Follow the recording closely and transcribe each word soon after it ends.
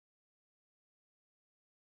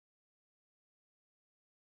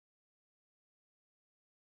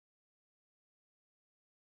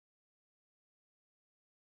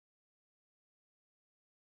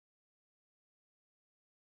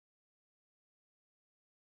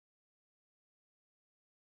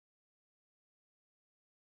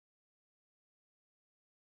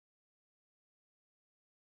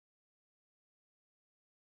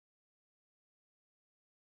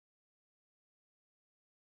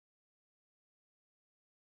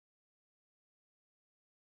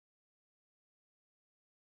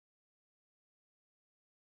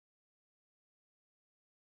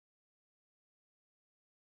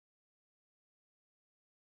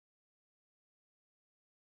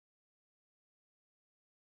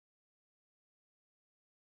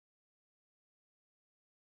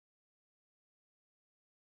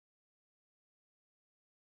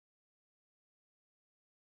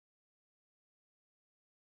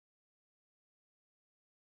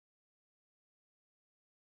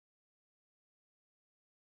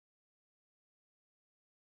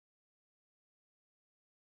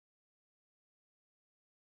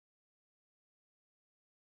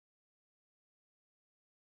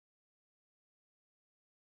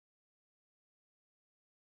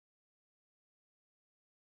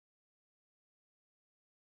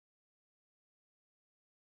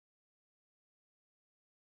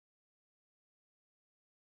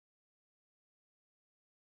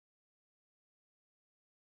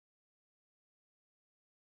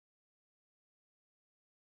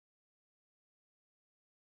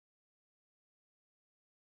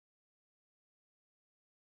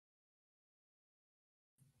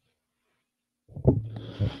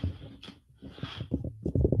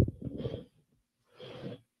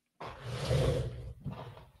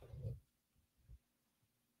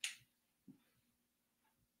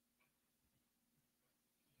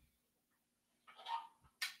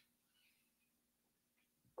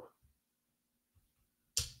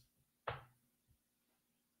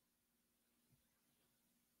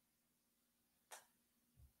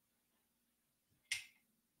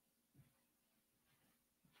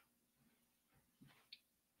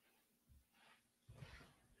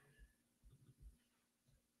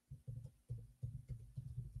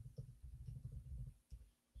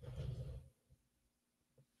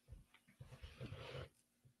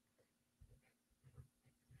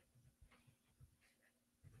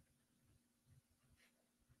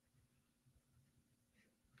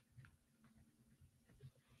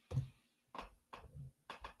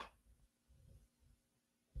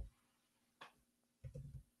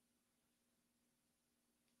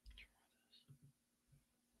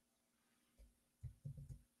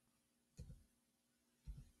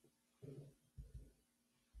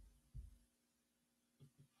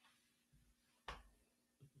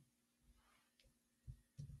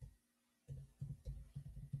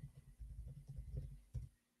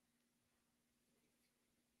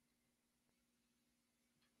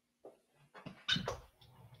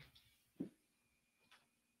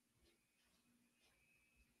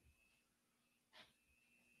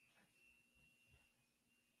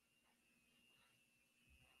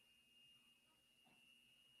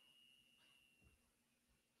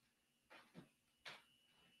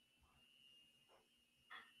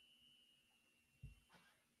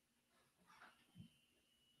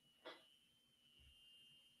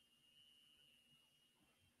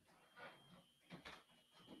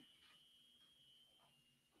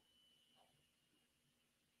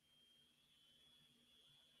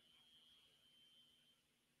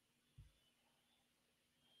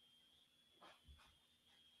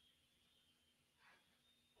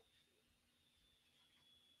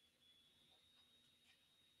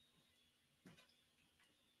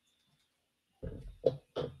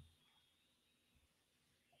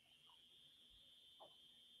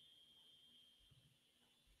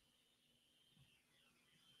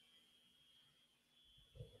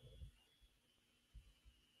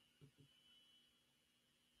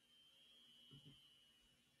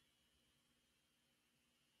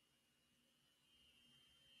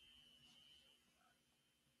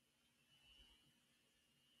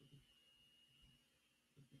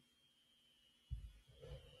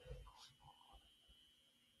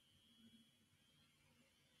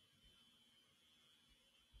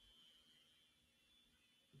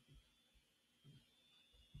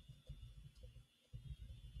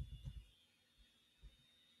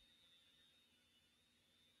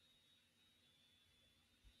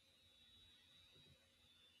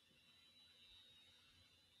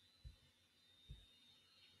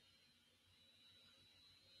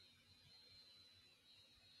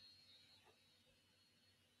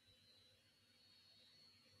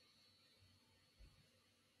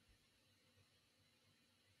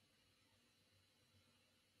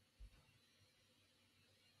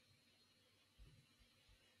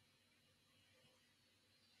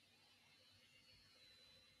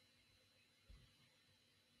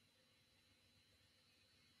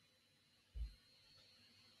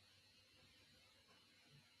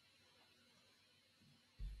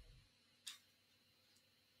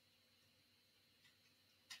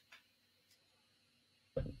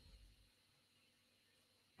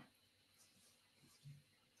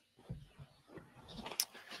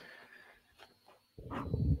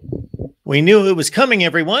We knew it was coming,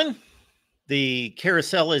 everyone. The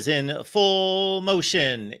carousel is in full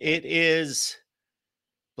motion. It is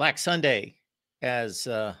Black Sunday, as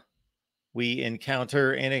we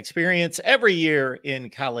encounter and experience every year in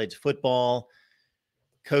college football.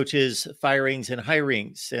 Coaches, firings, and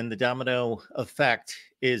hirings, and the domino effect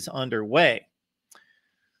is underway.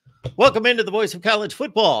 Welcome into the Voice of College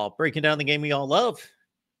Football, breaking down the game we all love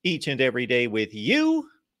each and every day with you.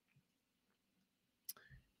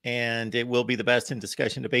 And it will be the best in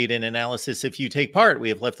discussion, debate, and analysis if you take part. We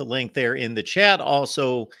have left the link there in the chat,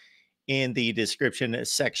 also in the description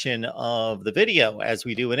section of the video, as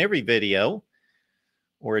we do in every video,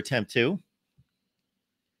 or attempt to.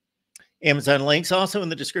 Amazon links also in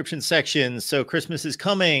the description section. So Christmas is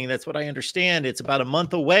coming. That's what I understand. It's about a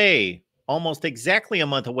month away, almost exactly a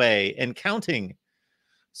month away and counting.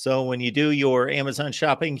 So when you do your Amazon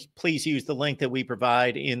shopping, please use the link that we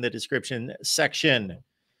provide in the description section.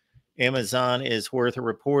 Amazon is worth a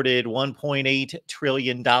reported $1.8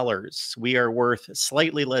 trillion. We are worth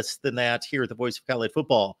slightly less than that here at the Voice of College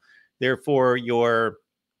Football. Therefore, your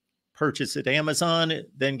purchase at Amazon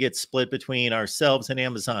then gets split between ourselves and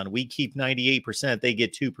Amazon. We keep 98%. They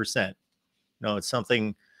get 2%. No, it's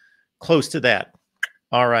something close to that.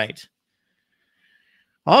 All right.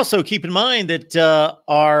 Also, keep in mind that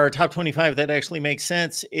our top 25 that actually makes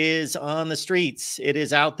sense is on the streets. It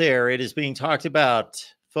is out there. It is being talked about.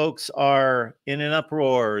 Folks are in an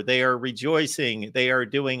uproar. They are rejoicing. They are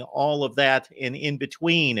doing all of that and in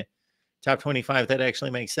between. Top 25 that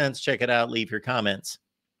actually makes sense. Check it out. Leave your comments.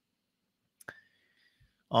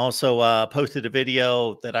 Also posted a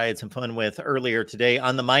video that I had some fun with earlier today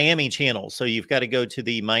on the Miami channel. So you've got to go to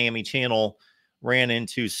the Miami channel. Ran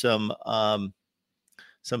into some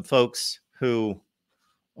folks who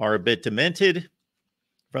are a bit demented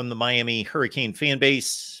from the Miami Hurricane fan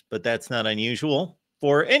base, but that's not unusual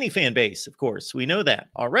for any fan base, of course. We know that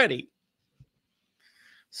already.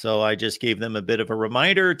 So I just gave them a bit of a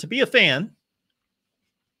reminder to be a fan.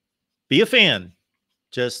 Be a fan.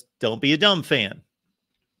 Just don't be a dumb fan.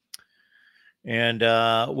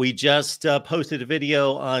 And we just posted a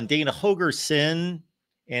video on Dana Holgorsen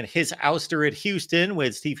and his ouster at Houston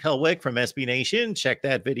with Steve Helwick from SB Nation. Check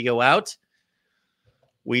that video out.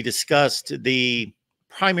 We discussed the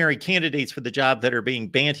primary candidates for the job that are being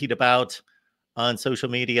bantied about on social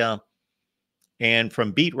media and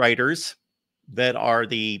from beat writers that are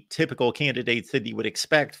the typical candidates that you would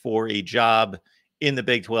expect for a job in the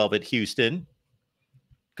Big 12 at Houston.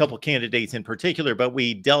 Couple candidates in particular, but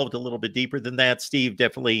we delved a little bit deeper than that. Steve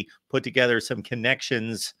definitely put together some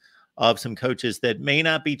connections of some coaches that may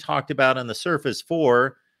not be talked about on the surface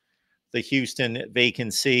for the Houston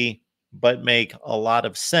vacancy, but make a lot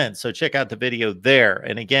of sense. So check out the video there.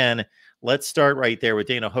 And again, let's start right there with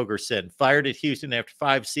Dana Holgorsen. Fired at Houston after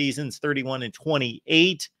 5 seasons,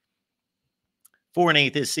 31-28,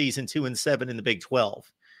 4-8 this season, 2-7 in the Big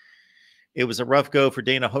 12. It was a rough go for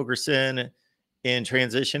Dana Holgorsen in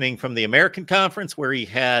transitioning from the American Conference, where he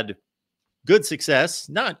had good success,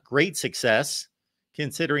 not great success,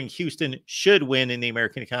 considering Houston should win in the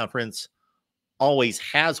American Conference, always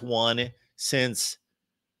has won since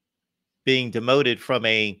being demoted from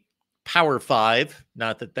a Power 5,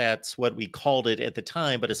 not that that's what we called it at the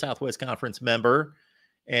time, but a Southwest Conference member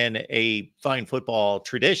and a fine football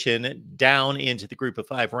tradition, down into the Group of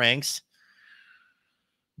 5 ranks,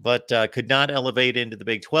 but could not elevate into the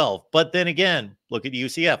Big 12. But then again, look at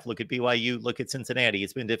UCF, look at BYU, look at Cincinnati.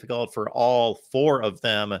 It's been difficult for all 4 of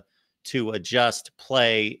them to adjust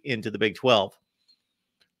play into the Big 12.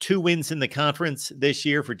 2 wins in the conference this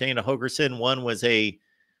year for Dana Holgorsen. One was a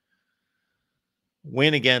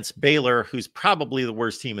win against Baylor, who's probably the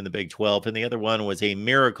worst team in the Big 12. And the other one was a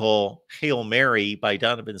miracle Hail Mary by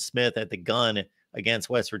Donovan Smith at the gun against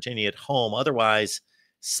West Virginia at home. Otherwise,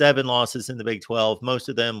 7 losses in the Big 12. Most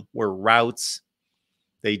of them were routs.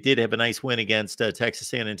 They did have a nice win against Texas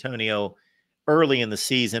San Antonio early in the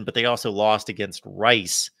season, but they also lost against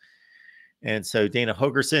Rice. And so Dana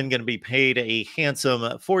Holgorsen going to be paid a handsome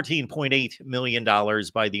 $14.8 million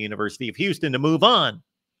by the University of Houston to move on.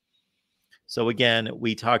 So again,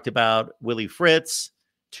 we talked about Willie Fritz,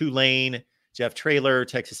 Tulane, Jeff Traylor,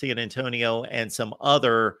 Texas San Antonio, and some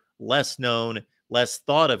other less known, less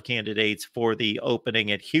thought of candidates for the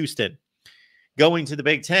opening at Houston. Going to the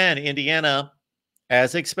Big Ten, Indiana,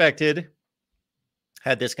 as expected,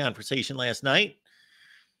 had this conversation last night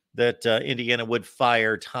that Indiana would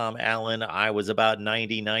fire Tom Allen. I was about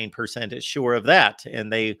 99% sure of that.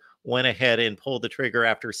 And they went ahead and pulled the trigger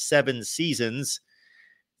after 7 seasons.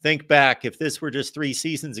 Think back, if this were just 3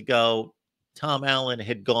 seasons ago, Tom Allen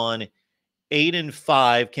had gone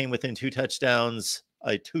 8-5, came within 2 touchdowns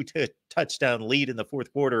a touchdown lead in the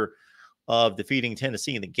fourth quarter of defeating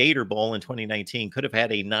Tennessee in the Gator Bowl in 2019. Could have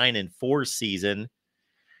had a 9-4 season,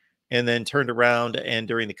 and then turned around and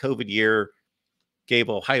during the COVID year gave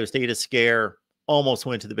Ohio State a scare, almost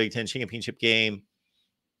went to the Big Ten championship game,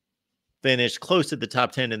 finished close to the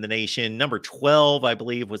top 10 in the nation. Number 12, I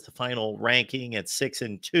believe, was the final ranking at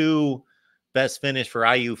 6-2. Best finish for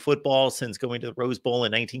IU football since going to the Rose Bowl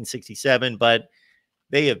in 1967. But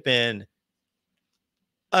they have been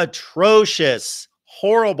atrocious,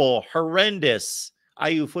 horrible, horrendous.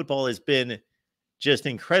 IU football has been just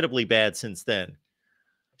incredibly bad since then.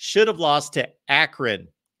 Should have lost to Akron,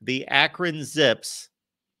 the Akron Zips,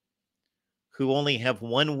 who only have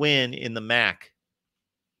one win in the MAC.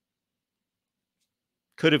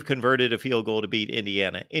 Could have converted a field goal to beat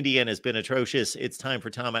Indiana. Indiana has been atrocious. It's time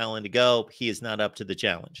for Tom Allen to go. He is not up to the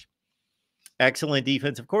challenge. Excellent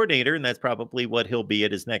defensive coordinator, and that's probably what he'll be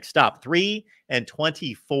at his next stop.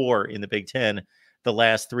 3-24 in the Big Ten the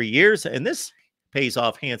last 3 years, and this pays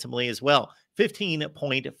off handsomely as well.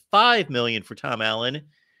 $15.5 million for Tom Allen.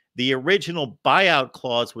 The original buyout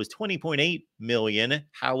clause was $20.8 million.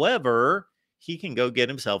 However, he can go get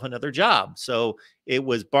himself another job. So it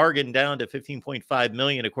was bargained down to $15.5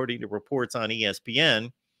 million, according to reports on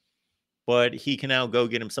ESPN. But he can now go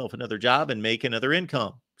get himself another job and make another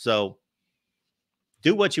income. So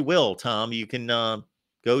do what you will, Tom. You can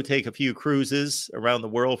go take a few cruises around the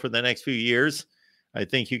world for the next few years. I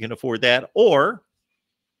think you can afford that. Or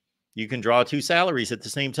you can draw two salaries at the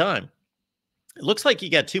same time. It looks like you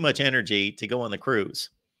got too much energy to go on the cruise.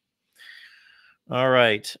 All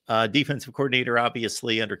right. Defensive coordinator,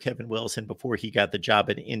 obviously, under Kevin Wilson before he got the job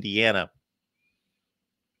in Indiana.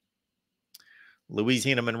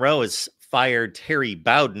 Louisiana Monroe has fired Terry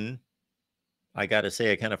Bowden. I got to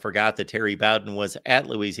say, I kind of forgot that Terry Bowden was at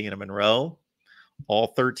Louisiana Monroe. All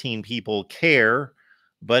 13 people care.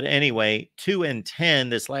 But anyway, 2-10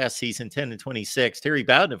 this last season, 10-26. Terry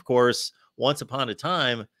Bowden, of course, once upon a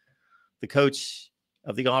time, the coach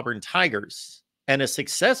of the Auburn Tigers and a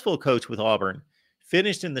successful coach with Auburn,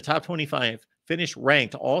 finished in the top 25, finished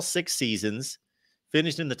ranked all 6 seasons,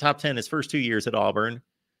 finished in the top 10 his first 2 years at Auburn.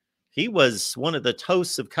 He was one of the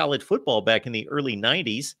toasts of college football back in the early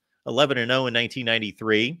 90s, 11-0 in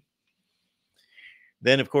 1993.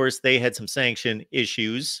 Then, of course, they had some sanction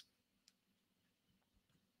issues,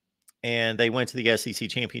 and they went to the SEC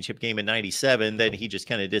championship game in 97. Then he just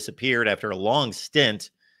kind of disappeared after a long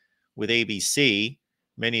stint with ABC.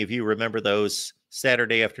 Many of you remember those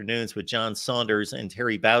Saturday afternoons with John Saunders and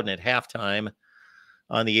Terry Bowden at halftime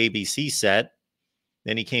on the ABC set.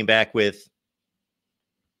 Then he came back with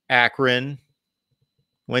Akron,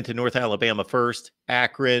 went to North Alabama first.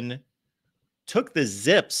 Akron took the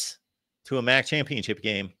Zips to a MAC championship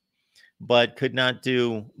game, but could not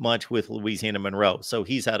do much with Louisiana Monroe. So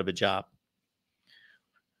he's out of a job.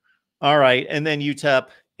 All right. And then UTEP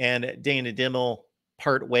and Dana Dimel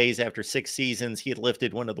part ways after 6 seasons. He had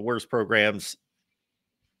lifted one of the worst programs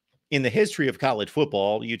in the history of college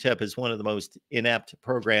football. UTEP is one of the most inept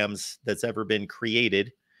programs that's ever been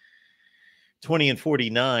created.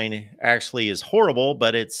 20-49 actually is horrible,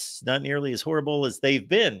 but it's not nearly as horrible as they've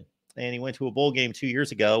been. And he went to a bowl game 2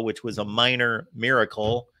 years ago, which was a minor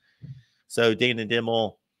miracle. So Dana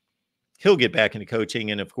Dimel, he'll get back into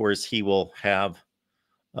coaching, and of course he will have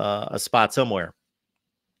a spot somewhere.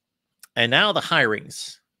 And now the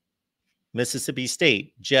hirings. Mississippi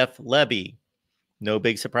State, Jeff Lebby. No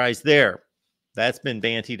big surprise there. That's been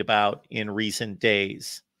bantied about in recent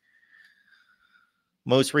days.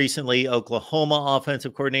 Most recently, Oklahoma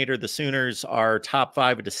offensive coordinator. The Sooners are top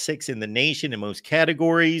 5 to 6 in the nation in most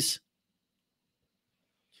categories.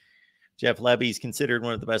 Jeff Lebby is considered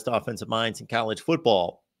one of the best offensive minds in college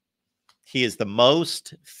football. He is the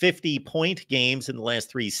most 50-point games in the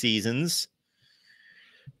last 3 seasons.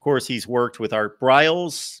 Of course, he's worked with Art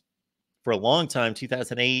Briles for a long time,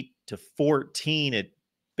 2008 to 14 at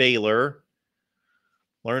Baylor.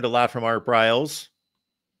 Learned a lot from Art Briles.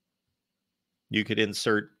 You could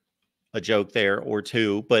insert a joke there or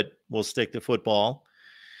two, but we'll stick to football.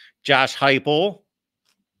 Josh Heupel,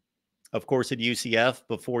 of course, at UCF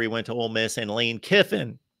before he went to Ole Miss, and Lane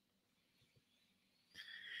Kiffin.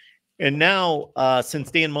 And now, since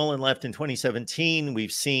Dan Mullen left in 2017,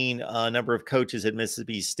 we've seen a number of coaches at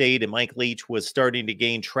Mississippi State, and Mike Leach was starting to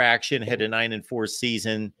gain traction, had a 9-4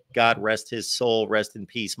 season. God rest his soul. Rest in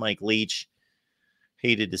peace, Mike Leach.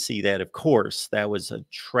 Hated to see that, of course. That was a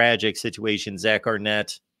tragic situation. Zach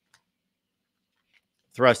Arnett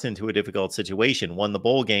thrust into a difficult situation, won the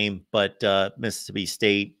bowl game, but Mississippi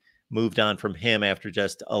State moved on from him after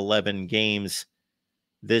just 11 games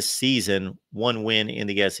this season, 1 win in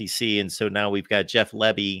the SEC. And so now we've got Jeff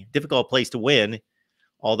Lebby, difficult place to win,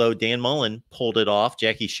 although Dan Mullen pulled it off,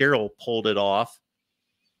 Jackie Sherrill pulled it off,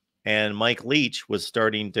 and Mike Leach was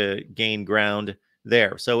starting to gain ground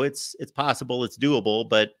there. So it's possible, it's doable,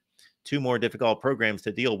 but 2 more difficult programs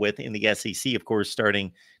to deal with in the SEC, of course,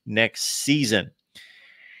 starting next season.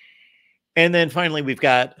 And then finally, we've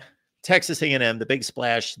got Texas A&M, the big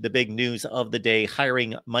splash, the big news of the day,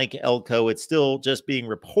 hiring Mike Elko. It's still just being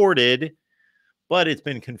reported, but it's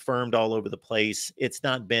been confirmed all over the place. It's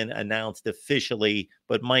not been announced officially,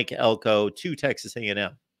 but Mike Elko to Texas A&M.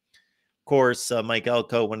 Of course, Mike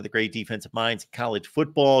Elko, one of the great defensive minds in college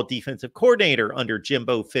football, defensive coordinator under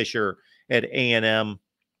Jimbo Fisher at A&M.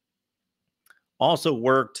 Also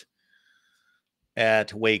worked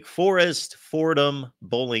at Wake Forest, Fordham,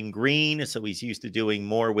 Bowling Green. So he's used to doing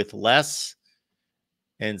more with less.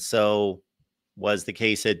 And so was the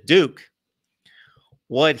case at Duke.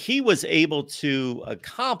 What he was able to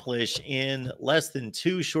accomplish in less than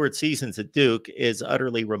 2 short seasons at Duke is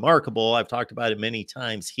utterly remarkable. I've talked about it many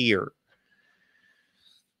times here.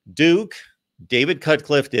 Duke, David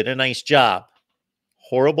Cutcliffe did a nice job.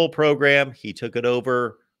 Horrible program. He took it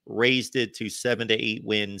over, raised it to 7 to 8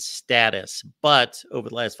 win status. But over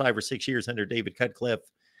the last 5 or 6 years under David Cutcliffe,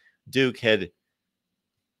 Duke had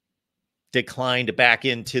declined back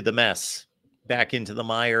into the mess, back into the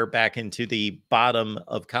mire, back into the bottom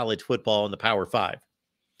of college football in the Power 5.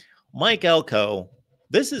 Mike Elko,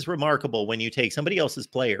 this is remarkable when you take somebody else's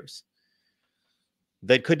players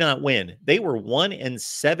that could not win. They were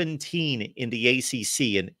 1-17 in the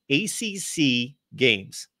ACC, in ACC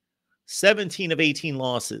games. 17 of 18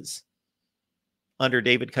 losses under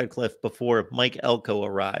David Cutcliffe before Mike Elko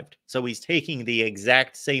arrived. So he's taking the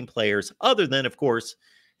exact same players, other than, of course,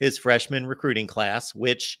 his freshman recruiting class,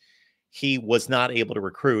 which he was not able to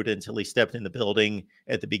recruit until he stepped in the building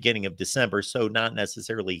at the beginning of December. So not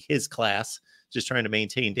necessarily his class, just trying to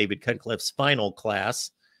maintain David Cutcliffe's final class.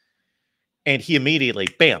 And he immediately,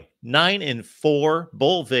 bam, 9-4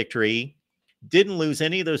 bowl victory. Didn't lose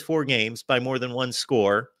any of those 4 games by more than 1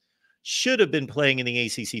 score. Should have been playing in the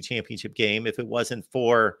ACC championship game if it wasn't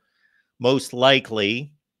for, most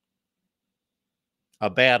likely, a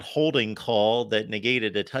bad holding call that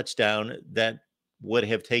negated a touchdown that would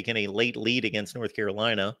have taken a late lead against North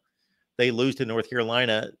Carolina. They lose to North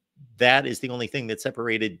Carolina. That is the only thing that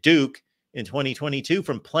separated Duke in 2022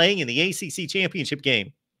 from playing in the ACC championship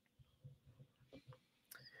game.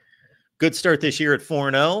 Good start this year at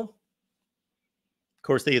 4-0. Of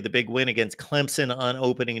course, they had the big win against Clemson on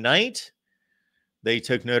opening night. They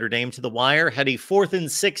took Notre Dame to the wire, had a 4th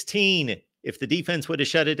and 16. If the defense would have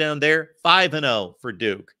shut it down there, 5-0 for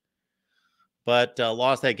Duke. But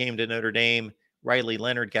lost that game to Notre Dame. Riley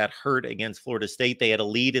Leonard got hurt against Florida State. They had a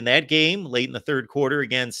lead in that game late in the 3rd quarter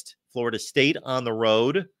against Florida State on the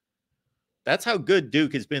road. That's how good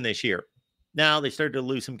Duke has been this year. Now they started to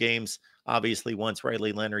lose some games, obviously, once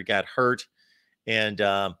Riley Leonard got hurt. And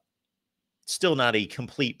still not a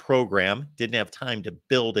complete program. Didn't have time to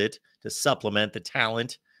build it, to supplement the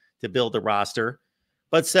talent, to build the roster.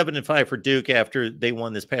 But 7-5 for Duke after they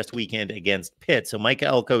won this past weekend against Pitt. So Mike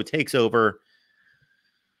Elko takes over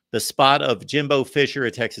the spot of Jimbo Fisher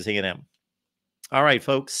at Texas A&M. All right,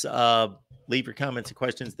 folks, leave your comments and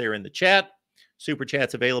questions there in the chat. Super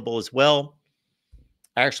Chat's available as well.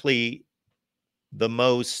 Actually, the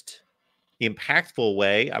most impactful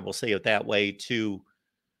way, I will say it that way, to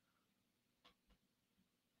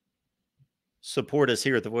support us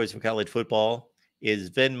here at the Voice of College Football is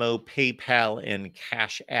Venmo, PayPal, and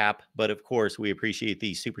Cash App. But of course, we appreciate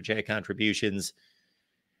the Super Chat contributions.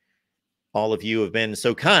 All of you have been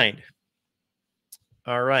so kind.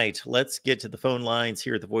 All right, let's get to the phone lines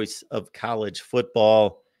here at the Voice of College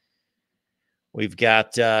Football. We've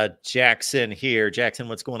got Jackson here. Jackson,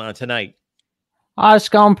 what's going on tonight? Oh, it's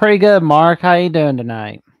going pretty good, Mark. How you doing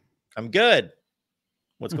tonight? I'm good.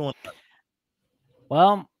 What's going on?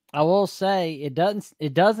 Well, I will say it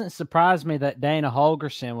doesn't surprise me that Dana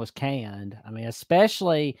Holgorsen was canned. I mean,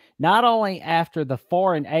 especially not only after the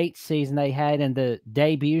 4-8 season they had in the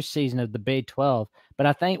debut season of the Big 12, but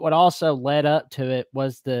I think what also led up to it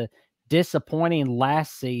was the disappointing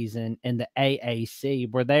last season in the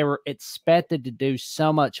AAC, where they were expected to do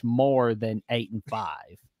so much more than 8-5.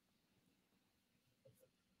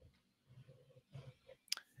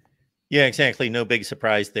 Yeah, exactly. No big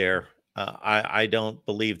surprise there. I don't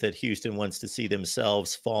believe that Houston wants to see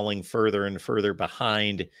themselves falling further and further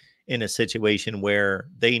behind in a situation where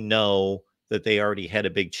they know that they already had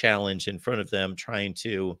a big challenge in front of them trying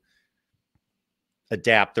to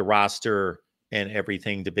adapt the roster and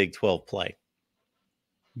everything to Big 12 play.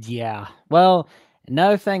 Yeah. Well,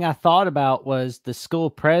 Another thing I thought about was the school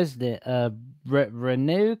president,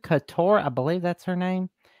 Renew Couture, I believe that's her name.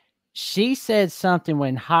 She said something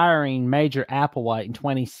when hiring Major Applewhite in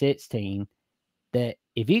 2016 that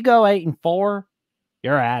if you go 8-4,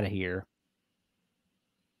 you're out of here.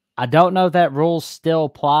 I don't know if that rule still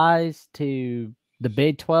applies to the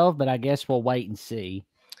Big 12, but I guess we'll wait and see.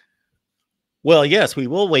 Well, yes, we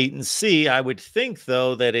will wait and see. I would think,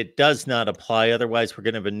 though, that it does not apply. Otherwise, we're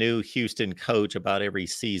going to have a new Houston coach about every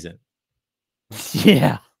season.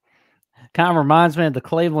 Yeah. Kind of reminds me of the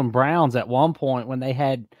Cleveland Browns at one point when they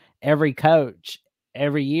had every coach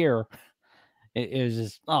every year. It was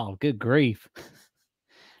just, oh, good grief.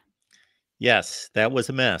 Yes, that was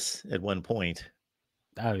a mess at one point.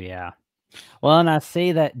 Oh, yeah. Well, and I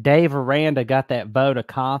see that Dave Aranda got that vote of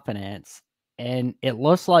confidence, and it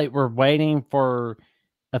looks like we're waiting for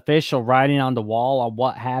official writing on the wall on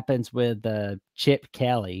what happens with Chip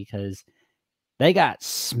Kelly, because they got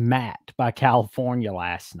smacked by California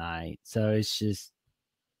last night. So it's just,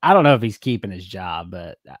 I don't know if he's keeping his job,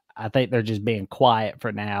 but I think they're just being quiet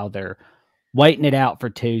for now. They're waiting it out for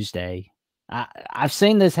Tuesday. I've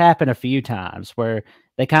seen this happen a few times where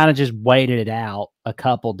they kind of just waited it out a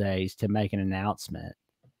couple days to make an announcement.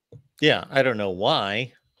 Yeah, I don't know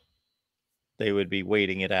why they would be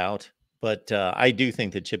waiting it out, but I do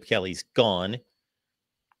think that Chip Kelly's gone.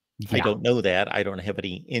 Yeah. I don't know that. I don't have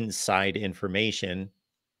any inside information.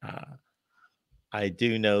 I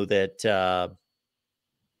do know that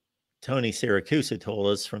Tony Siracusa told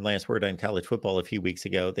us from Last Word on College Football a few weeks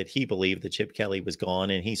ago that he believed that Chip Kelly was gone,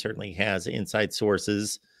 and he certainly has inside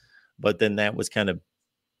sources. But then that was kind of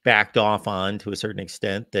backed off on to a certain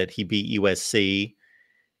extent, that he beat USC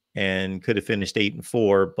and could have finished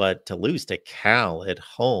 8-4, but to lose to Cal at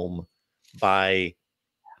home by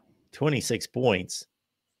 26 points.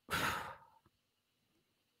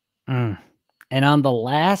 And on the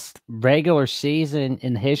last regular season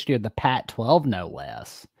in the history of the Pac-12, no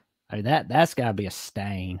less. I mean, that's got to be a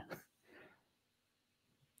stain.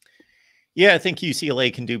 Yeah, I think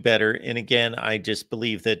UCLA can do better. And again, I just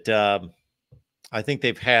believe that I think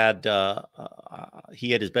they've had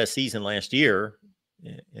he had his best season last year,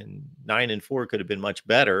 and 9-4 could have been much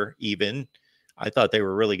better. Even I thought they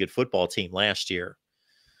were a really good football team last year,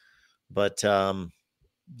 but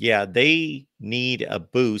yeah, they need a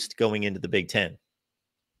boost going into the Big Ten.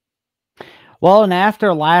 Well, and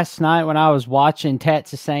after last night when I was watching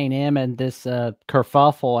Texas A&M and this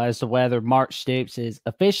kerfuffle as to whether Mark Stoops is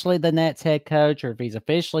officially the Nets head coach or if he's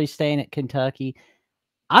officially staying at Kentucky,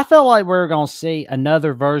 I felt like we were going to see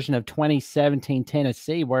another version of 2017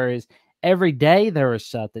 Tennessee, whereas every day there was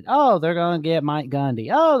something. Oh, they're going to get Mike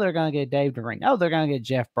Gundy. Oh, they're going to get Dave DeRing. Oh, they're going to get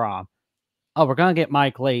Jeff Brom. Oh, we're going to get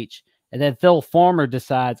Mike Leach. And then Phil Former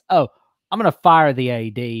decides, oh, I'm going to fire the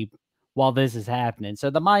AD while this is happening. So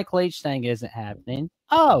the Mike Leach thing isn't happening.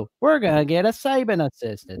 Oh, we're going to get a Saban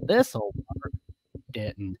assistant. This will work.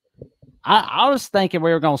 Didn't. I was thinking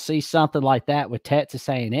we were going to see something like that with Texas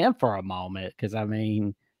A&M for a moment because, I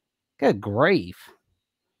mean, good grief.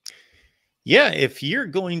 Yeah, if you're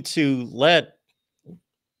going to let,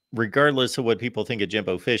 regardless of what people think of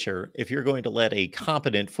Jimbo Fisher, if you're going to let a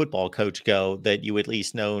competent football coach go that you at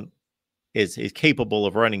least know is capable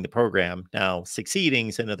of running the program. Now, succeeding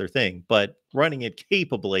is another thing, but running it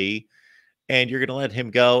capably, and you're going to let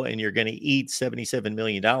him go and you're going to eat $77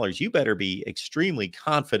 million, you better be extremely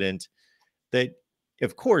confident that,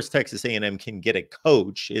 of course, Texas A&M can get a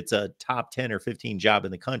coach. It's a top 10 or 15 job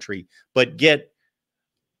in the country, but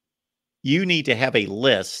you need to have a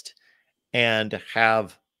list and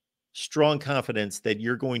have strong confidence that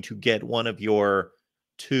you're going to get one of your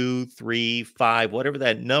 2, 3, 5, whatever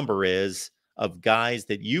that number is, of guys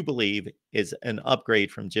that you believe is an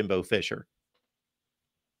upgrade from Jimbo Fisher.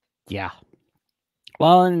 Yeah.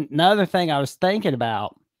 Well, and another thing I was thinking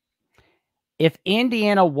about, if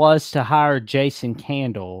Indiana was to hire Jason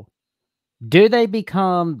Candle, do they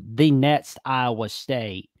become the next Iowa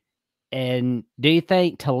State? And do you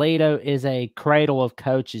think Toledo is a cradle of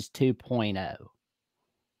coaches 2.0?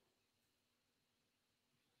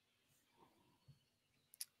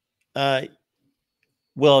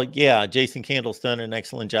 Well, yeah, Jason Candle's done an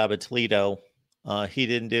excellent job at Toledo. He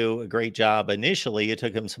didn't do a great job initially. It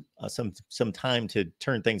took him some time to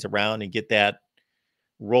turn things around and get that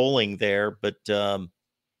rolling there. But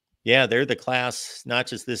yeah, they're the class, not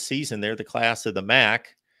just this season, they're the class of the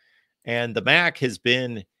MAC. And the MAC has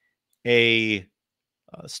been a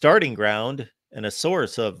starting ground and a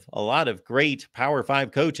source of a lot of great Power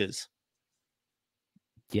 5 coaches.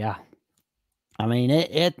 Yeah. I mean,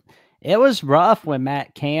 it was rough when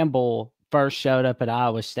Matt Campbell first showed up at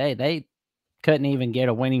Iowa State. They couldn't even get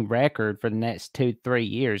a winning record for the next 2-3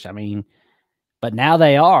 years. I mean, but now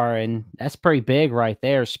they are, and that's pretty big right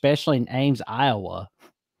there, especially in Ames, Iowa.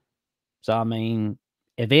 So, I mean,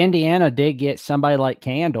 if Indiana did get somebody like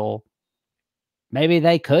Candle, maybe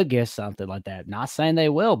they could get something like that. Not saying they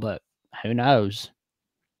will, but who knows?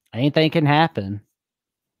 Anything can happen.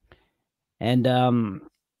 And I'm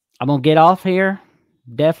gonna get off here.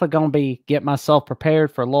 Definitely gonna get myself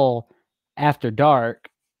prepared for a little after dark,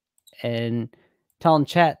 and telling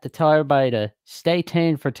chat to tell everybody to stay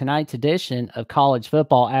tuned for tonight's edition of College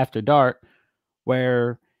Football After Dark,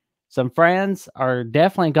 where some friends are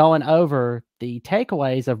definitely going over the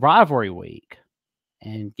takeaways of rivalry week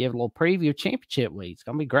and give a little preview of championship week. It's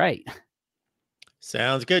gonna be great.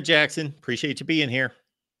 Sounds good, Jackson. Appreciate you being here.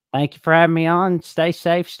 Thank you for having me on. Stay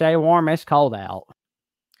safe, stay warm. It's cold out.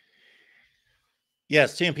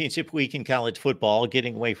 Yes, championship week in college football.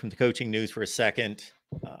 Getting away from the coaching news for a second.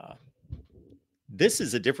 This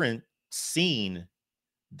is a different scene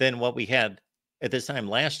than what we had at this time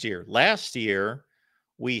last year. Last year,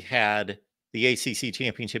 we had the ACC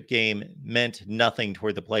championship game meant nothing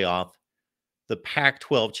toward the playoff. The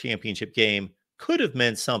Pac-12 championship game could have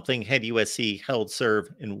meant something had USC held serve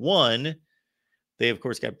and won. They, of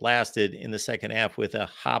course, got blasted in the second half with a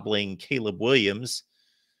hobbling Caleb Williams.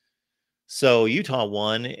 So Utah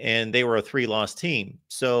won, and they were a 3-loss team.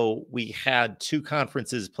 So we had 2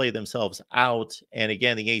 conferences play themselves out. And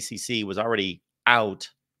again, the ACC was already out.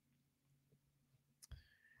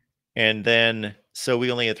 And then, so we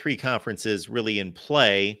only had 3 conferences really in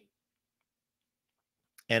play.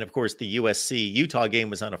 And of course, the USC Utah game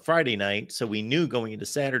was on a Friday night. So we knew going into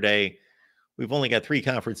Saturday, we've only got 3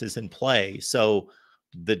 conferences in play. So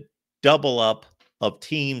the double up of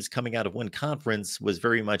teams coming out of one conference was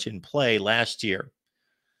very much in play last year.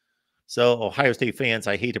 So Ohio State fans,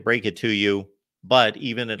 I hate to break it to you, but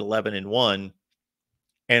even at 11-1,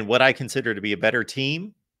 and what I consider to be a better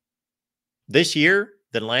team this year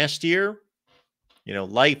than last year, you know,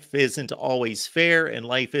 life isn't always fair, and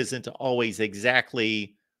life isn't always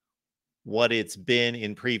exactly what it's been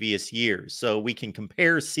in previous years. So we can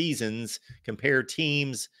compare seasons, compare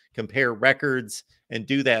teams, compare records, and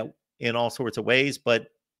do that in all sorts of ways. But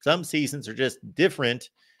some seasons are just different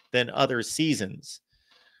than other seasons.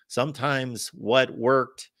 Sometimes what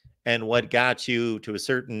worked and what got you to a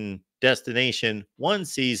certain destination one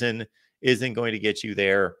season isn't going to get you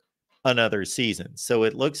there another season. So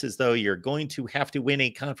it looks as though you're going to have to win a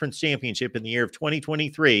conference championship in the year of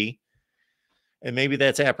 2023. And maybe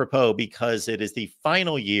that's apropos because it is the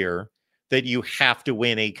final year that you have to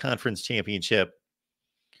win a conference championship,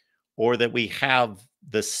 or that we have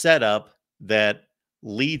the setup that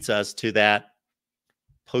leads us to that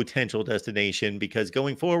potential destination. Because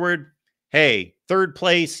going forward, hey, 3rd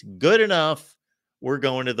place, good enough. We're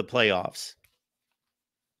going to the playoffs,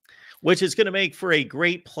 which is going to make for a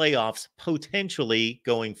great playoffs potentially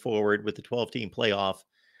going forward with the 12-team playoff.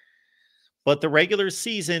 But the regular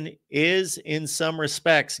season is, in some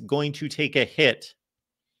respects, going to take a hit.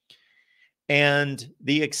 And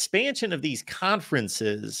the expansion of these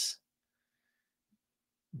conferences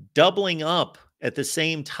doubling up at the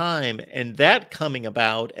same time, and that coming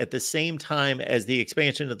about at the same time as the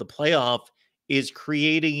expansion of the playoff, is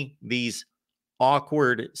creating these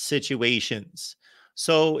awkward situations.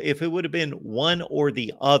 So if it would have been one or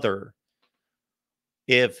the other,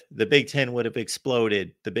 if the Big Ten would have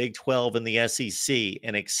exploded, the Big 12 and the SEC,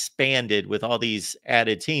 and expanded with all these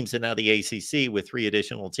added teams, and now the ACC with 3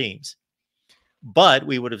 additional teams, but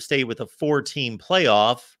we would have stayed with a 4-team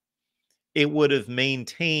playoff, it would have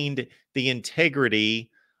maintained the integrity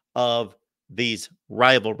of these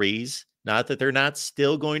rivalries. Not that they're not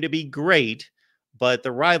still going to be great, but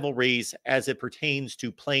the rivalries as it pertains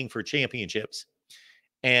to playing for championships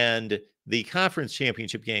and the conference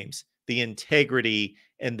championship games, the integrity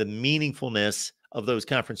and the meaningfulness of those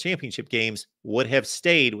conference championship games would have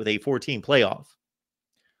stayed with a 4-team playoff.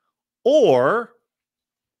 Or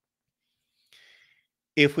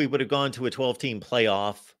if we would have gone to a 12-team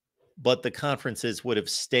playoff, but the conferences would have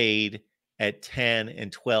stayed at 10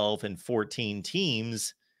 and 12 and 14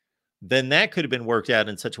 teams, then that could have been worked out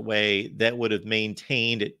in such a way that would have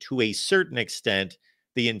maintained to a certain extent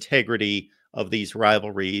the integrity of these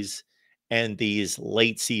rivalries and these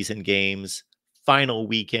late season games, final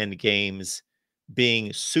weekend games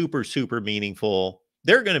being super, super meaningful.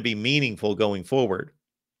 They're going to be meaningful going forward,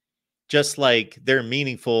 just like they're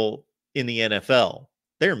meaningful in the NFL.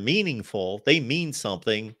 They're meaningful. They mean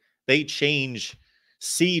something. They change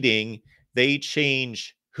seeding. They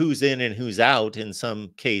change who's in and who's out in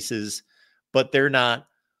some cases, but they're not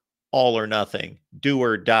all or nothing, do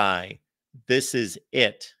or die. This is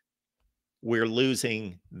it. we're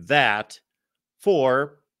losing that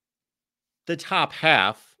for the top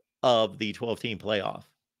half of the 12-team playoff.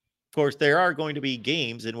 Of course, there are going to be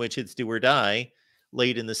games in which it's do or die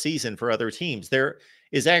late in the season for other teams. There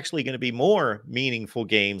is actually going to be more meaningful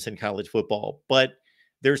games in college football, but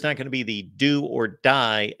there's not going to be the do or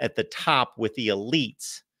die at the top with the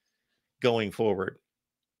elites going forward.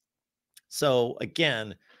 So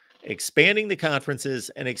again, expanding the conferences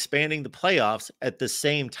and expanding the playoffs at the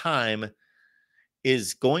same time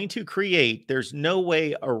is going to create, there's no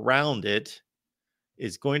way around it,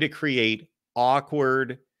 is going to create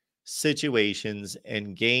awkward situations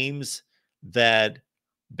and games that,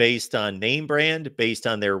 based on name brand, based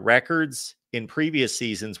on their records in previous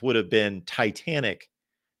seasons, would have been titanic.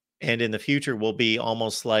 And in the future will be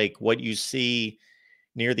almost like what you see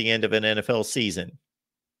near the end of an NFL season.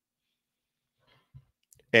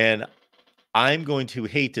 And I'm going to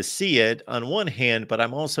hate to see it on one hand, but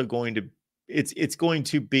I'm also going to, it's going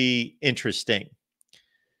to be interesting.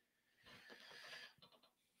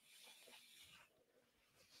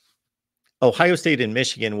 Ohio State and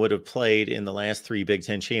Michigan would have played in the last 3 Big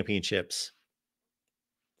Ten championships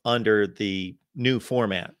under the new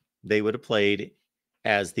format. They would have played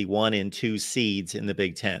as the 1 and 2 seeds in the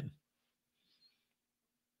Big Ten.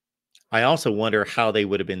 I also wonder how they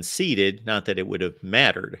would have been seeded. Not that it would have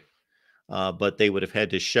mattered, but they would have had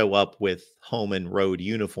to show up with home and road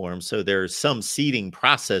uniforms. So there's some seeding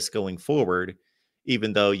process going forward,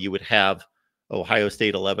 even though you would have Ohio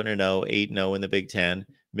State 11-0, 8-0 in the Big Ten,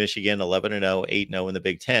 Michigan 11-0, 8-0 in the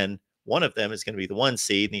Big Ten. One of them is going to be the 1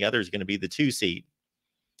 seed, and the other is going to be the 2 seed.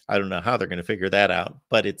 I don't know how they're going to figure that out,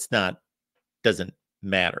 but doesn't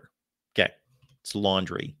matter. Okay, it's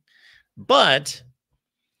laundry. But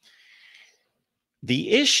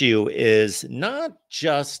the issue is not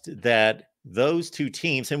just that those 2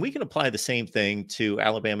 teams, and we can apply the same thing to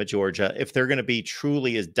Alabama, Georgia, if they're going to be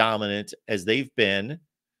truly as dominant as they've been.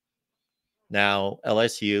 Now,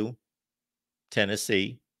 LSU,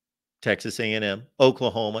 Tennessee, Texas A&M,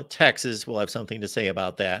 Oklahoma, Texas will have something to say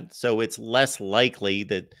about that. So it's less likely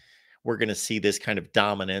that we're going to see this kind of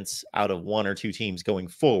dominance out of 1 or 2 teams going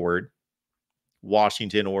forward.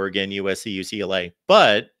 Washington, Oregon, USC, UCLA.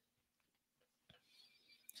 But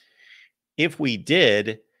if we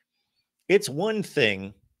did, it's one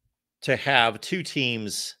thing to have 2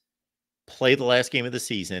 teams play the last game of the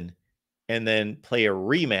season and then play a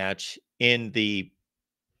rematch in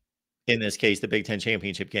this case, the Big Ten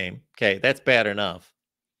championship game. Okay, that's bad enough.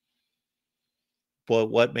 But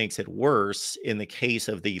what makes it worse in the case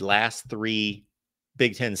of the last 3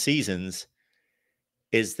 Big Ten seasons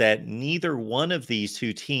is that neither one of these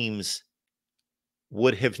 2 teams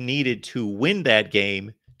would have needed to win that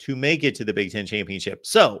game to make it to the Big Ten championship.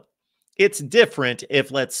 So it's different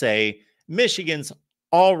if, let's say, Michigan's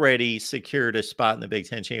already secured a spot in the Big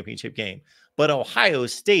Ten championship game, but Ohio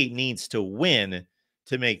State needs to win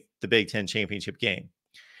to make the Big Ten championship game.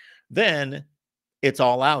 Then it's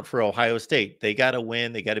all out for Ohio State. They got to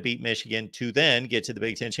win. They got to beat Michigan to then get to the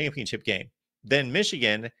Big Ten championship game. Then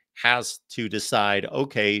Michigan has to decide,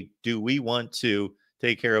 okay, do we want to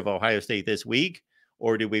take care of Ohio State this week,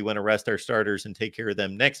 or do we want to rest our starters and take care of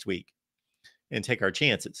them next week and take our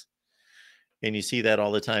chances? And you see that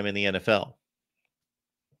all the time in the NFL.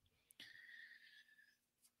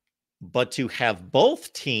 But to have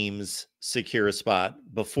both teams secure a spot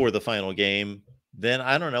before the final game, then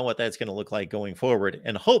I don't know what that's going to look like going forward.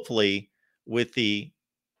 And hopefully with the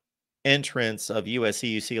entrance of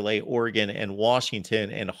USC, UCLA, Oregon, and Washington,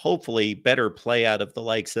 and hopefully better play out of the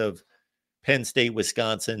likes of Penn State,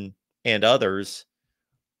 Wisconsin, and others,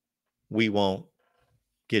 we won't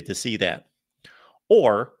get to see that.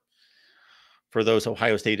 Or for those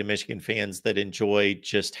Ohio State and Michigan fans that enjoy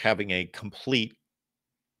just having a complete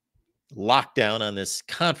lockdown on this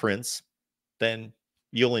conference, then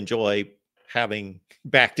you'll enjoy having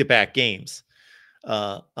back-to-back games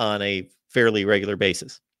on a fairly regular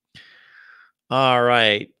basis. All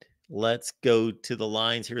right, let's go to the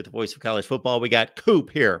lines here at the Voice of College Football. We got Coop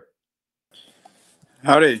here.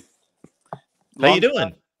 Howdy. How you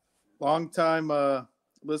doing? Long time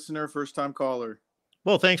listener, first time caller.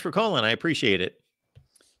 Well, thanks for calling. I appreciate it.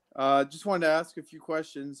 Just wanted to ask a few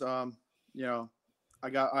questions. I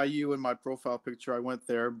got IU in my profile picture. I went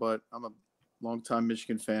there, but I'm a longtime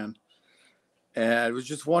Michigan fan. And I was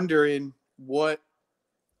just wondering what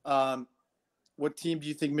team do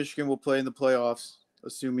you think Michigan will play in the playoffs,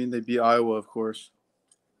 assuming they beat Iowa, of course?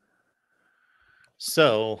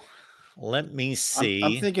 So let me see.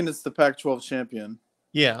 I'm thinking it's the Pac-12 champion.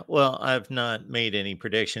 Yeah, well, I've not made any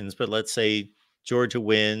predictions, but let's say Georgia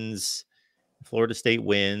wins Florida State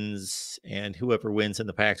wins, and whoever wins in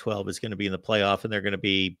the Pac-12 is going to be in the playoff, and they're going to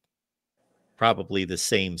be probably the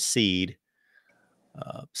same seed.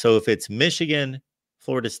 So if it's Michigan,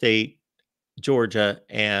 Florida State, Georgia,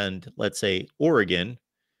 and let's say Oregon,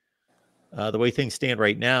 the way things stand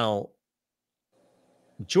right now,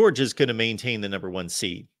 Georgia's going to maintain the number 1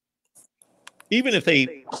 seed. Even if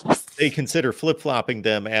they consider flip-flopping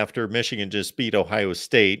them after Michigan just beat Ohio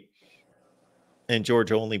State and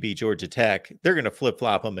Georgia only beat Georgia Tech, they're going to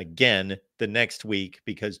flip-flop them again the next week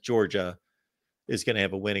because Georgia is going to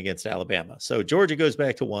have a win against Alabama. So Georgia goes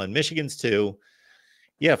back to 1, Michigan's 2.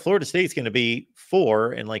 Yeah, Florida State's going to be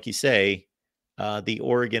 4. And like you say, the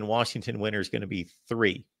Oregon-Washington winner is going to be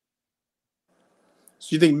 3.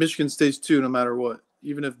 So you think Michigan stays 2 no matter what,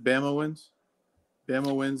 even if Bama wins?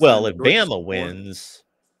 Bama wins. Well, if Bama wins,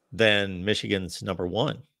 then Michigan's number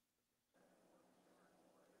 1.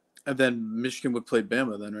 And then Michigan would play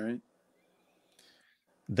Bama then, right?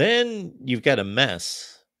 Then you've got a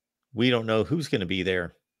mess. We don't know who's going to be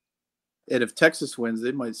there. And if Texas wins,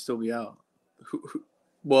 they might still be out.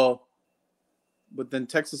 Well, but then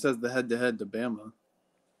Texas has the head-to-head to Bama.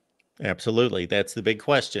 Absolutely. That's the big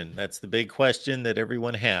question. That's the big question that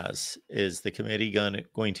everyone has. Is the committee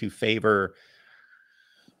going to favor?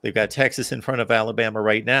 They've got Texas in front of Alabama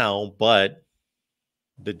right now, but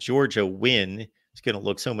the Georgia win is going to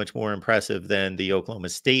look so much more impressive than the Oklahoma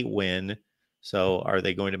State win. So are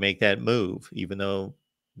they going to make that move, even though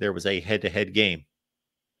there was a head-to-head game?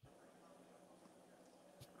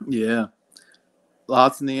 Yeah.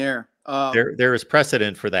 Lots in the air. There is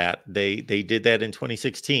precedent for that. They did that in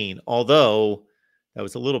 2016, although that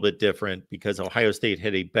was a little bit different because Ohio State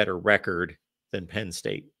had a better record than Penn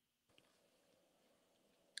State.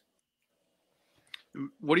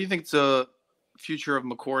 What do you think the future of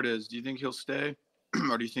McCord is? Do you think he'll stay,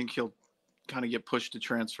 or do you think he'll kind of get pushed to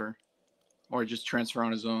transfer, or just transfer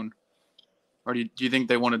on his own? Or do you think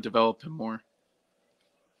they want to develop him more?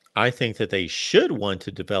 I think that they should want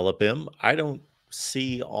to develop him. I don't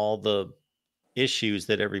see all the issues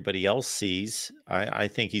that everybody else sees. I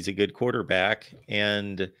think he's a good quarterback,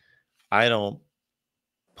 and I don't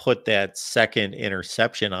put that second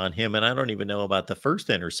interception on him, and I don't even know about the first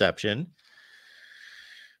interception.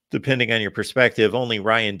 Depending on your perspective, only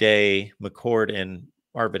Ryan Day, McCord, and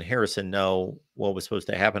Marvin Harrison know what was supposed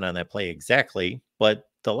to happen on that play exactly. But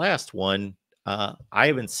the last one, I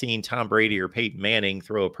haven't seen Tom Brady or Peyton Manning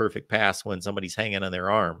throw a perfect pass when somebody's hanging on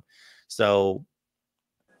their arm. So,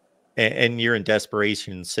 and you're in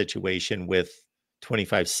desperation situation with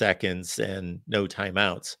 25 seconds and no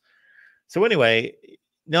timeouts. So anyway,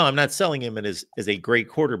 no, I'm not selling him as a great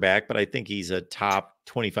quarterback, but I think he's a top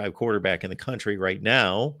 25 quarterback in the country right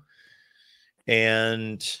now.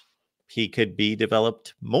 And he could be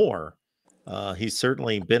developed more. He's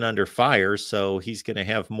certainly been under fire, so he's going to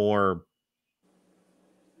have more.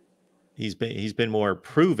 He's been more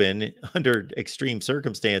proven under extreme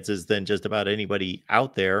circumstances than just about anybody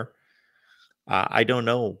out there. I don't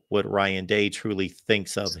know what Ryan Day truly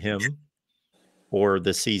thinks of him or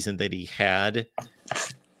the season that he had.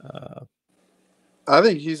 I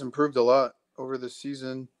think he's improved a lot over the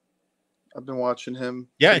season. I've been watching him.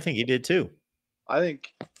 Yeah, I think he did too. I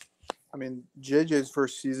mean, JJ's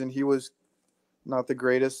first season, he was not the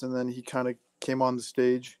greatest, and then he kind of came on the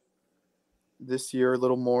stage this year a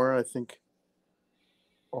little more. I think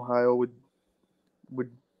Ohio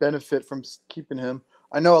would benefit from keeping him.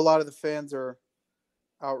 I know a lot of the fans are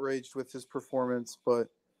outraged with his performance, but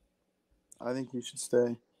I think he should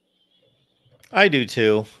stay. I do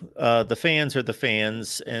too. The fans are the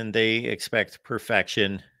fans, and they expect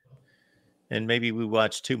perfection. And maybe we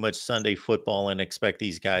watch too much Sunday football and expect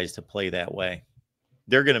these guys to play that way.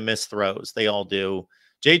 They're going to miss throws. They all do.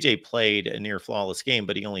 JJ played a near flawless game,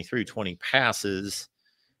 but he only threw 20 passes,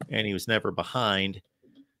 and he was never behind.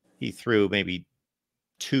 He threw maybe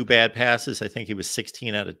 2 bad passes. I think he was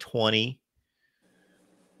 16 out of 20.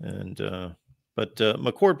 But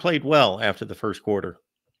McCord played well after the first quarter.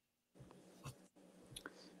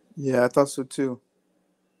 Yeah, I thought so too.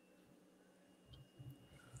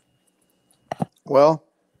 Well,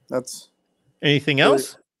 that's anything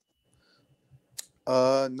else?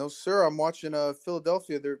 No, sir. I'm watching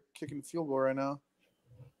Philadelphia. They're kicking the field goal right now.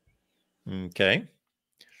 Okay.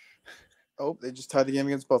 Oh, they just tied the game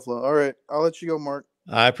against Buffalo. All right. I'll let you go, Mark.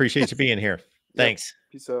 I appreciate you being here. Thanks.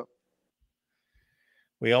 Yep. Peace out.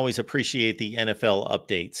 We always appreciate the NFL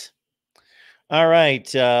updates. All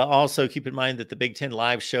right. Also, keep in mind that the Big Ten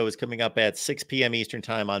Live show is coming up at 6 p.m. Eastern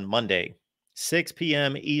Time on Monday. 6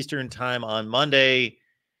 p.m. Eastern Time on Monday.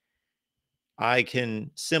 I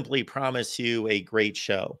can simply promise you a great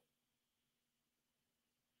show.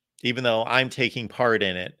 even though I'm taking part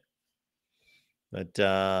in it.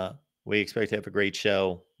 But we expect to have a great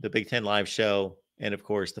show, the Big Ten Live show, and of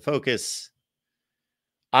course, the focus.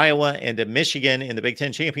 Iowa and Michigan in the Big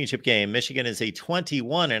Ten championship game. Michigan is a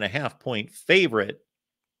 21.5-point favorite,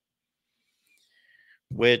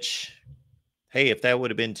 which, hey, if that would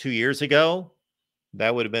have been 2 years ago,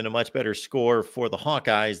 that would have been a much better score for the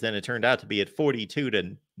Hawkeyes than it turned out to be at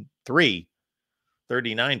 42-3,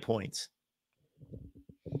 39 points.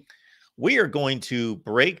 We are going to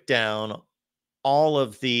break down all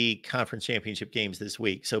of the conference championship games this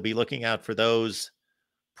week. So be looking out for those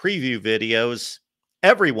preview videos.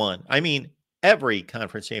 Everyone, I mean, every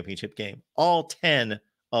conference championship game, all 10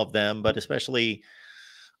 of them, but especially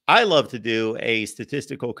I love to do a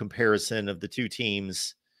statistical comparison of the two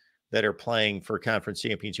teams that are playing for conference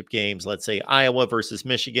championship games. Let's say Iowa versus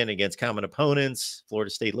Michigan against common opponents, Florida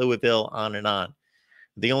State, Louisville, on and on.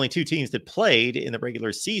 The only two teams that played in the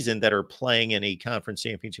regular season that are playing in a conference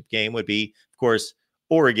championship game would be, of course,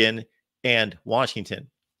 Oregon and Washington.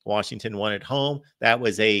 Washington won at home. That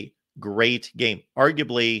was a great game.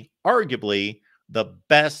 Arguably the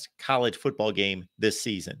best college football game this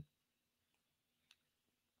season.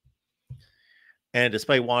 And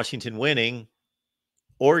despite Washington winning,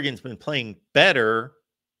 Oregon's been playing better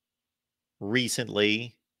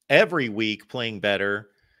recently, every week playing better.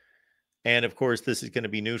 And of course, this is going to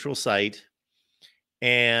be neutral site.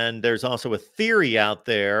 And there's also a theory out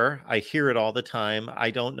there. I hear it all the time.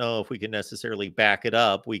 I don't know if we can necessarily back it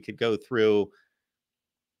up. We could go through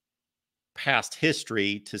past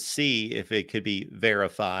history to see if it could be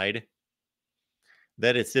verified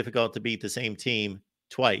that it's difficult to beat the same team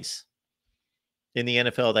twice. In the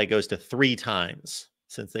NFL, that goes to 3 times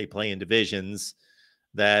since they play in divisions,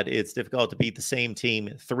 that it's difficult to beat the same team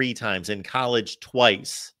 3 times. In college,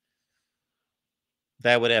 twice.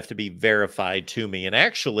 That would have to be verified to me. And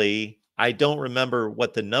actually, I don't remember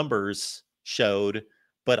what the numbers showed,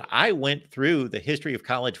 but I went through the history of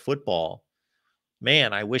college football.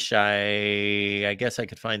 Man, I wish I guess I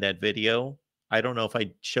could find that video. I don't know if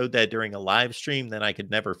I showed that during a live stream, then I could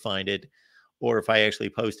never find it, or if I actually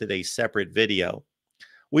posted a separate video.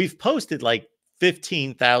 We've posted like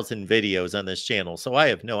 15,000 videos on this channel, so I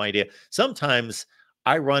have no idea. Sometimes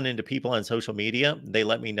I run into people on social media. They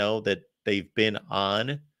let me know that they've been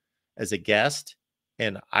on as a guest,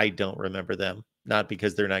 and I don't remember them. Not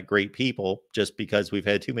because they're not great people, just because we've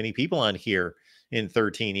had too many people on here in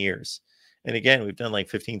 13 years. And again, we've done like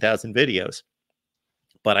 15,000 videos.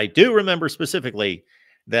 But I do remember specifically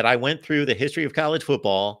that I went through the history of college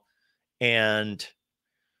football, and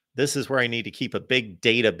this is where I need to keep a big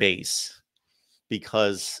database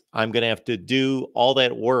because I'm going to have to do all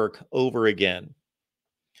that work over again.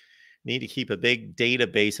 Need to keep a big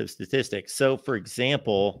database of statistics. So, for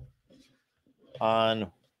example, when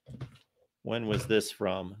was this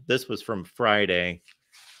from? This was from Friday.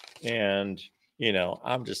 And,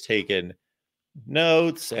 I'm just taking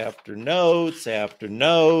notes after notes after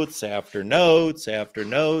notes after notes after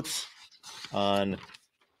notes on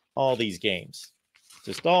all these games.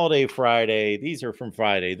 Just all day Friday. These are from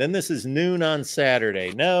Friday. Then this is noon on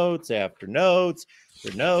Saturday. Notes after notes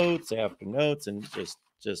after notes after notes, and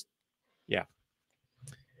just yeah.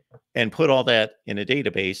 And put all that in a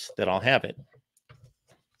database that I'll have it.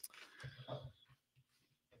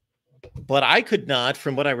 But I could not,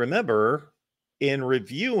 from what I remember, in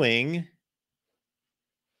reviewing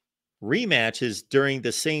rematches during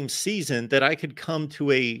the same season, that I could come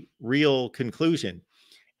to a real conclusion.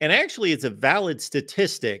 And actually, it's a valid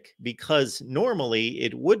statistic because normally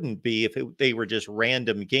it wouldn't be if they were just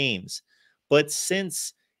random games. But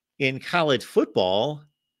since in college football,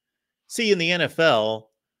 see, in the NFL,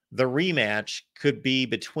 the rematch could be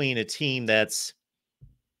between a team that's,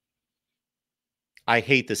 I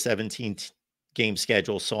hate the 17-game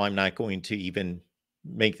schedule, so I'm not going to even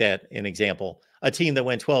make that an example. A team that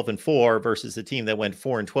went 12-4 versus a team that went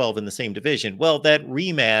 4-12 in the same division. Well, that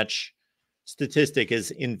rematch statistic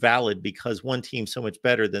is invalid because one team's so much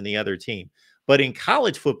better than the other team. But in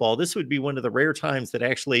college football, this would be one of the rare times that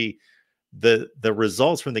actually the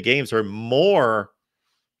results from the games are more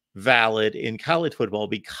valid in college football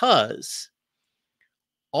because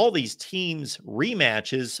all these teams'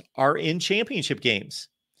 rematches are in championship games.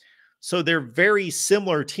 So they're very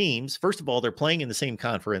similar teams. First of all, they're playing in the same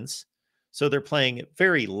conference. So they're playing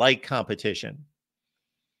very light competition.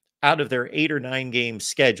 Out of their 8 or 9 game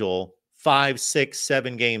schedule, 5, 6,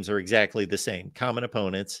 7 games are exactly the same, common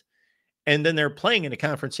opponents. And then they're playing in a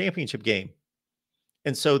conference championship game.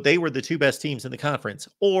 And so they were the 2 best teams in the conference.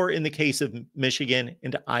 Or in the case of Michigan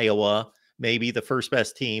and Iowa, maybe the first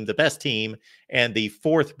best team, the best team, and the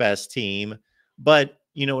 4th best team. But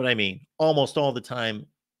You know what I mean? Almost all the time,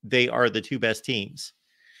 they are the two best teams.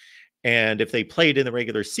 And if they played in the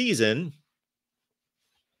regular season,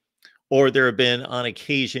 or there have been on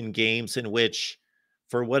occasion games in which,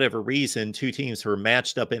 for whatever reason, two teams were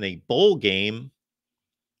matched up in a bowl game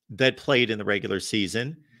that played in the regular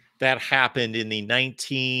season. That happened in the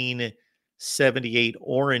 1978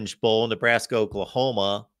 Orange Bowl. Nebraska,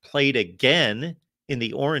 Oklahoma played again in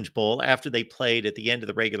the Orange Bowl after they played at the end of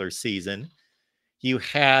the regular season. You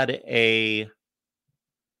had a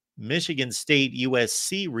Michigan State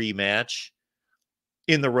USC rematch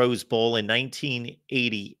in the Rose Bowl in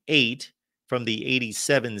 1988 from the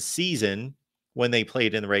 87 season when they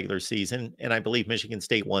played in the regular season. And I believe Michigan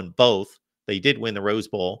State won both. They did win the Rose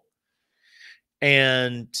Bowl.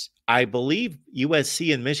 And I believe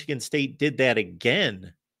USC and Michigan State did that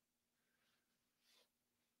again.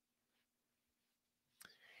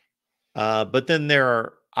 But then there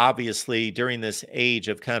are obviously, during this age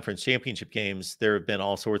of conference championship games, there have been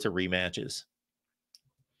all sorts of rematches.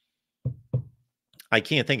 I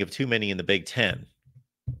can't think of too many in the Big Ten.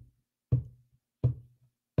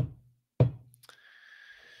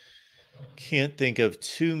 Can't think of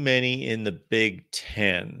too many in the Big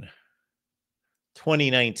Ten.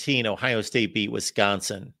 2019, Ohio State beat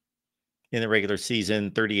Wisconsin in the regular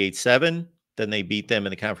season 38-7. Then they beat them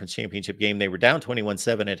in the conference championship game. They were down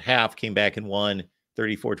 21-7 at half, came back and won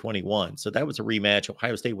 34-21. So that was a rematch.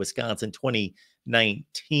 Ohio State, Wisconsin,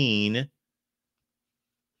 2019.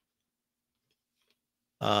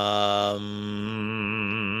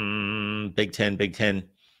 Big Ten.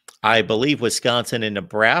 I believe Wisconsin and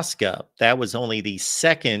Nebraska. That was only the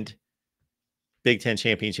second Big Ten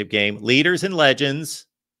championship game. Leaders and Legends.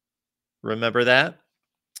 Remember that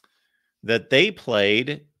they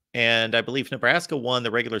played, and I believe Nebraska won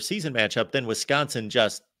the regular season matchup. Then Wisconsin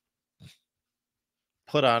just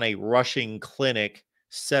put on a rushing clinic,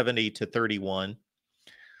 70-31.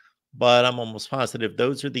 But I'm almost positive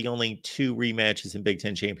those are the only two rematches in Big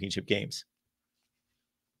Ten championship games.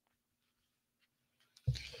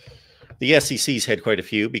 The SEC's had quite a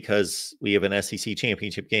few because we have an SEC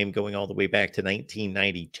championship game going all the way back to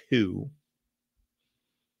 1992.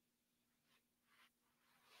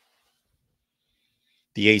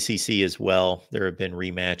 The ACC as well. There have been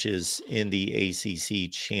rematches in the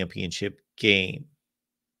ACC championship game.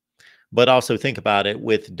 But also think about it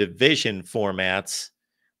with division formats,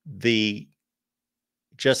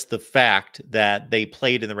 just the fact that they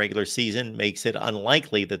played in the regular season makes it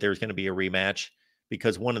unlikely that there's going to be a rematch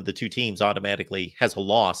because one of the two teams automatically has a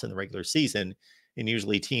loss in the regular season. And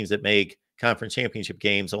usually teams that make conference championship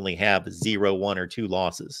games only have 0, 1, or 2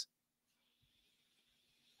 losses.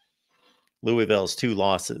 Louisville's 2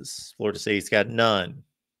 losses. Florida State's got none.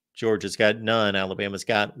 Georgia's got none. Alabama's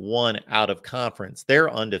got 1 out of conference. They're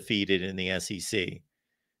undefeated in the SEC.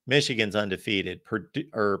 Michigan's undefeated.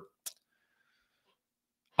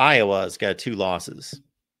 Iowa's got 2 losses.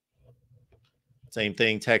 Same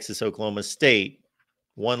thing, Texas, Oklahoma State.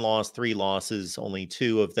 1 loss, 3 losses, only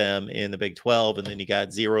 2 of them in the Big 12. And then you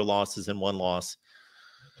got 0 losses and 1 loss.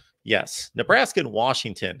 Yes, Nebraska and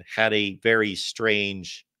Washington had a very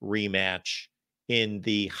strange rematch in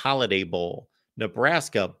the Holiday Bowl.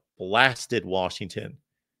 Nebraska blasted Washington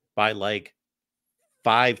by like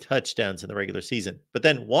 5 touchdowns in the regular season. But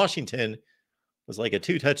then Washington was like a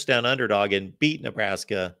 2-touchdown underdog and beat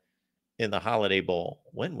Nebraska in the Holiday Bowl.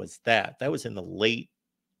 When was that? That was in the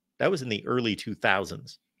early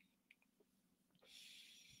 2000s.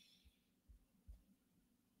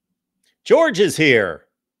 George is here.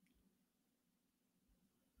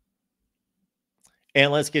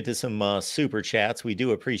 And let's get to some super chats. We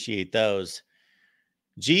do appreciate those.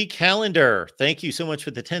 G Calendar, thank you so much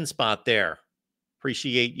for the 10 spot there.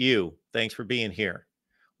 Appreciate you. Thanks for being here.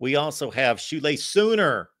 We also have Shoelace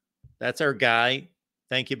Sooner. That's our guy.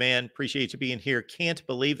 Thank you, man. Appreciate you being here. Can't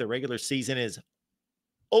believe the regular season is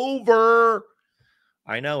over.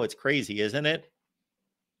 I know, it's crazy, isn't it?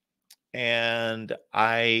 And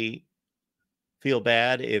I feel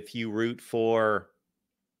bad if you root for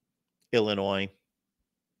Illinois.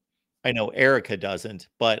 I know Erica doesn't,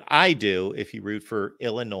 but I do. If you root for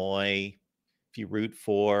Illinois, if you root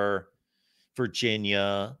for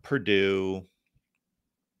Virginia, Purdue,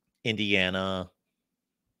 Indiana,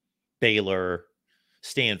 Baylor,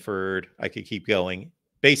 Stanford, I could keep going.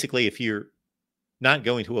 Basically, if you're not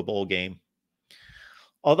going to a bowl game.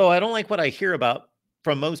 Although I don't like what I hear about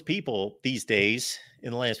from most people these days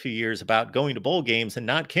in the last few years about going to bowl games and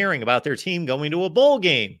not caring about their team going to a bowl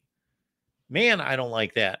game. Man, I don't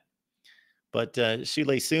like that. But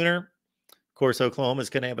Shoelace Sooner, of course, Oklahoma is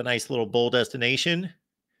going to have a nice little bowl destination.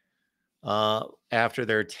 after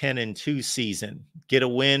their 10-2 season, get a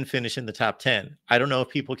win, finish in the top 10. I don't know if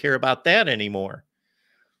people care about that anymore.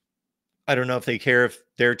 I don't know if they care if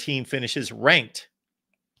their team finishes ranked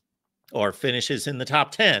or finishes in the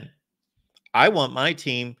top 10. I want my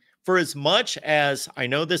team, for as much as I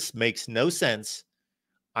know this makes no sense,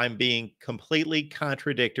 I'm being completely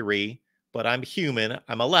contradictory, but I'm human.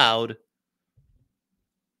 I'm allowed.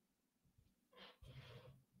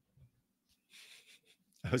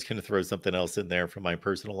 I was going to throw something else in there from my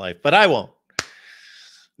personal life, but I won't.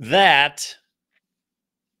 That,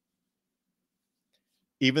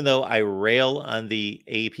 even though I rail on the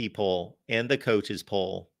AP poll and the coaches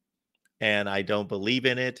poll, and I don't believe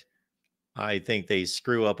in it, I think they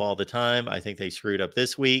screw up all the time. I think they screwed up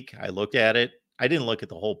this week. I looked at it. I didn't look at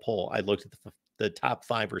the whole poll. I looked at the top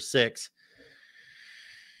 5 or 6.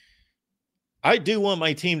 I do want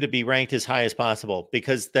my team to be ranked as high as possible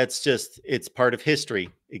because that's just, it's part of history.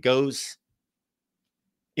 It goes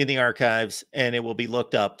in the archives and it will be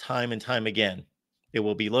looked up time and time again. It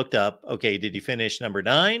will be looked up. Okay, did you finish number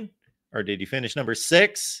 9 or did you finish number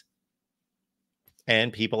 6?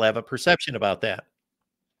 And people have a perception about that.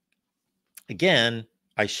 Again,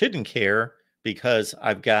 I shouldn't care because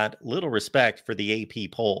I've got little respect for the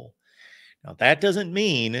AP poll. Now, that doesn't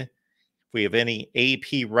mean if we have any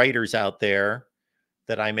AP writers out there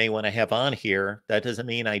that I may want to have on here, that doesn't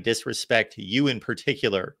mean I disrespect you in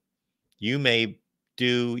particular. You may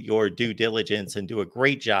do your due diligence and do a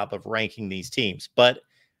great job of ranking these teams. But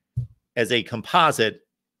as a composite,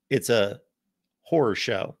 it's a horror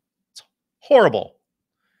show. It's horrible.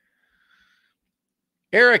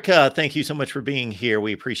 Erica, thank you so much for being here.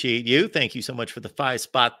 We appreciate you. Thank you so much for the 5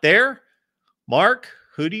 spot there. Mark,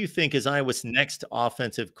 who do you think is Iowa's next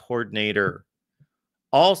offensive coordinator?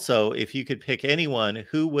 Also, if you could pick anyone,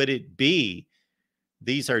 who would it be?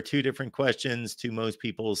 These are 2 different questions to most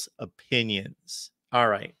people's opinions. All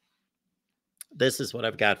right. This is what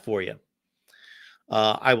I've got for you.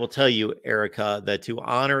 I will tell you, Erica, that to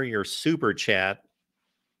honor your super chat,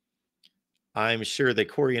 I'm sure that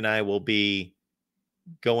Corey and I will be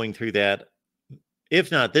going through that,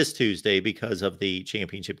 if not this Tuesday because of the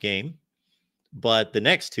championship game, but the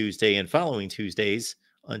next Tuesday and following Tuesdays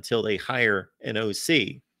until they hire an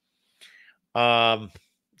OC.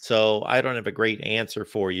 So I don't have a great answer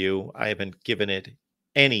for you. I haven't given it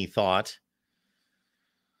any thought.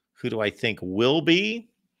 Who do I think will be?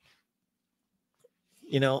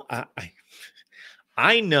 You know,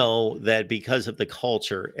 I know that because of the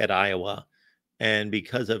culture at Iowa and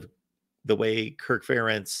because of the way Kirk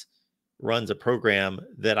Ferentz runs a program,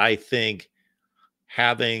 that I think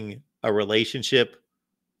having a relationship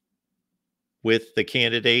with the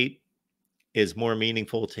candidate is more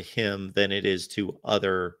meaningful to him than it is to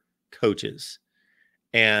other coaches.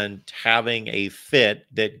 And having a fit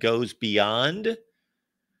that goes beyond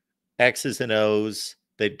X's and O's,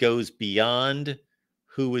 that goes beyond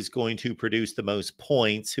who is going to produce the most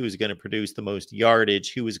points, who is going to produce the most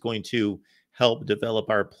yardage, who is going to help develop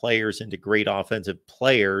our players into great offensive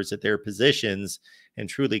players at their positions and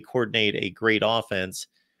truly coordinate a great offense.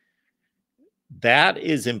 That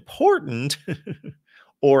is important.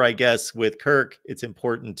 Or I guess with Kirk, it's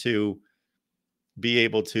important to be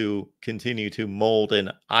able to continue to mold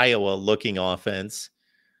an Iowa-looking offense.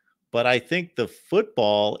 But I think the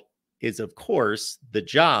football is, of course, the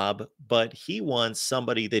job, but he wants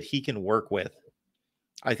somebody that he can work with.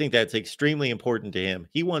 I think that's extremely important to him.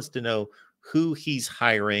 He wants to know who he's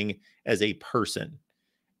hiring as a person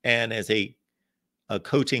and as a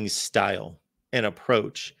coaching style and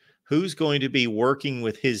approach. Who's going to be working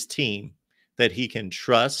with his team that he can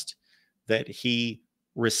trust, that he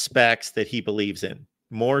respects, that he believes in,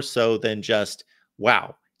 more so than just,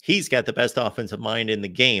 wow, he's got the best offensive mind in the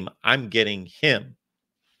game, I'm getting him.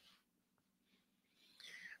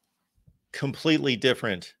 Completely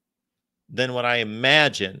different than what I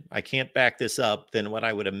imagine. I can't back this up, than what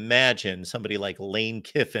I would imagine somebody like Lane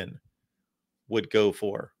Kiffin would go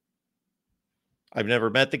for. I've never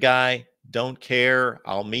met the guy, don't care.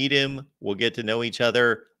 I'll meet him. We'll get to know each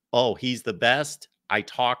other. Oh, he's the best. I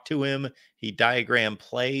talked to him. He diagrammed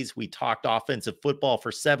plays. We talked offensive football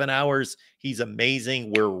for 7 hours. He's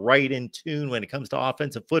amazing. We're right in tune when it comes to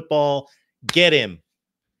offensive football. Get him.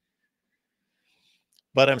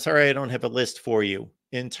 But I'm sorry I don't have a list for you.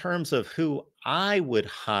 In terms of who I would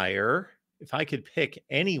hire, if I could pick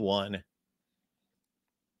anyone,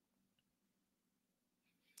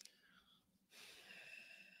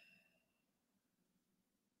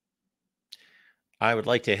 I would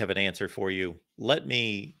like to have an answer for you. Let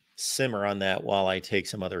me simmer on that while I take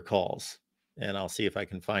some other calls, and I'll see if I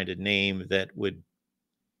can find a name that would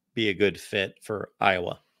be a good fit for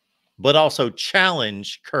Iowa. but also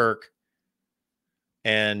challenge Kirk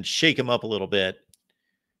and shake him up a little bit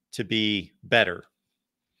to be better.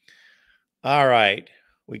 All right.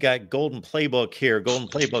 We got Golden Playbook here. Golden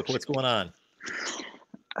Playbook, what's going on?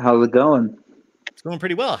 How's it going? It's going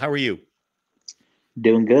pretty well. How are you?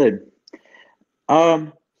 Doing good.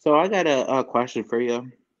 So I got a question for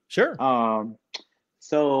you. Sure.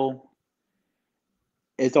 So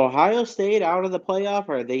is Ohio State out of the playoff,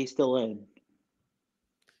 or are they still in?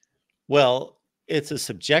 Well, it's a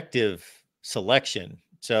subjective selection,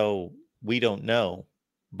 so we don't know,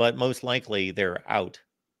 but most likely they're out.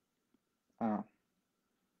 Oh.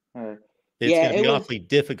 It's Yeah, going to it be was awfully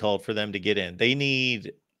difficult for them to get in. They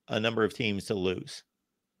need a number of teams to lose.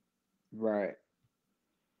 right.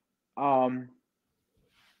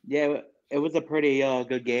 Yeah, it was a pretty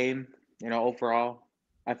good game, overall.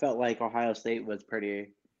 I felt like Ohio State was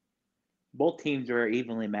both teams were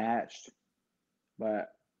evenly matched, but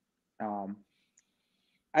um,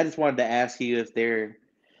 I just wanted to ask you if they're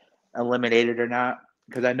eliminated or not,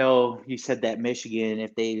 because I know you said that Michigan,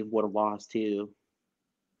 if they would have lost too,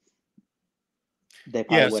 they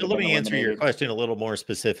probably Yeah, would so have let been me answer your eliminated. question a little more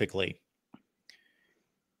specifically.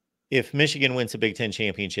 If Michigan wins the Big Ten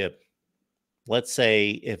championship, let's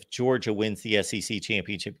say if Georgia wins the SEC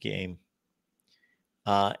championship game,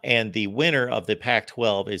 and the winner of the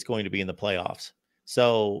Pac-12 is going to be in the playoffs.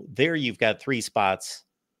 So there you've got 3 spots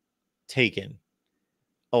taken.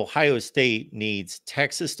 Ohio State needs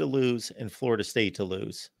Texas to lose and Florida State to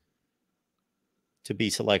lose to be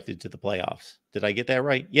selected to the playoffs. Did I get that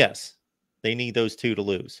right? Yes. They need those 2 to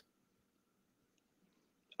lose.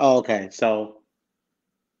 Oh, okay. So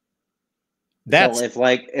That's if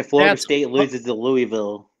Florida that's State loses to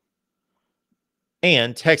Louisville,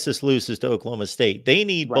 and Texas loses to Oklahoma State. They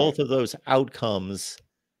need right, both of those outcomes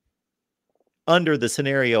under the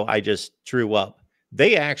scenario I just drew up.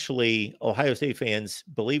 They actually, Ohio State fans,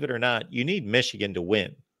 believe it or not, you need Michigan to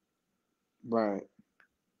win. right,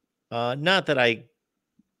 Not that I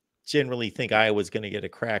generally think Iowa's going to get a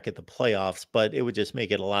crack at the playoffs, but it would just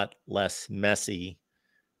make it a lot less messy.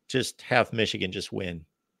 Just have Michigan just win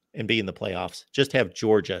and be in the playoffs. Just have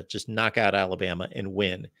Georgia just knock out Alabama and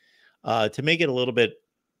win. To make it a little bit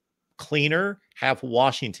cleaner, have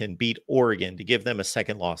Washington beat Oregon to give them a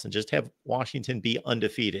second loss, and just have Washington be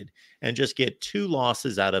undefeated and just get 2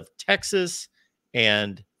 losses out of Texas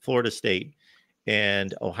and Florida State.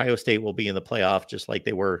 And Ohio State will be in the playoff just like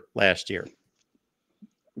they were last year.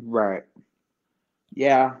 right.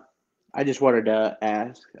 Yeah, I just wanted to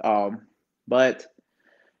ask. But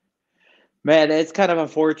man, it's kind of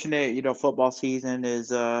unfortunate. Football season is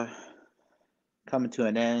coming to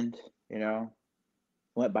an end.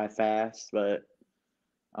 Went by fast. But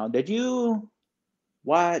did you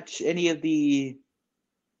watch any of the?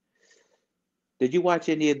 Did you watch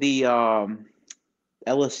any of the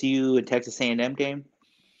LSU and Texas A&M game?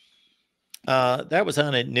 That was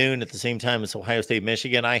on at noon at the same time as Ohio State,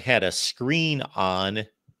 Michigan. I had a screen on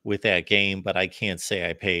with that game, but I can't say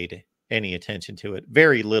I paid any attention to it.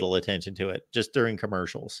 Very little attention to it, just during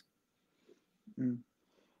commercials.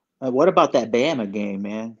 What about that Bama game,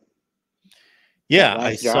 man? Yeah, That I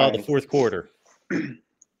last saw the drive. 4th quarter.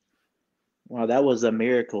 Wow, that was a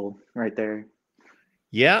miracle right there.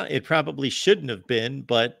 Yeah, it probably shouldn't have been,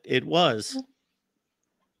 but it was.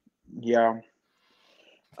 Yeah.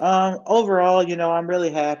 Overall, I'm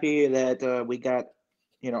really happy that we got,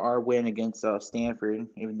 our win against Stanford,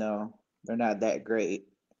 even though they're not that great.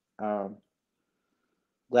 Um,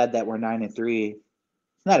 Glad that we're 9-3. It's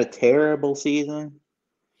not a terrible season.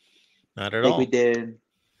 Not I at think we all. did, as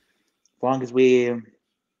long as we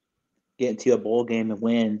get into a bowl game and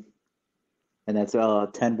win, and that's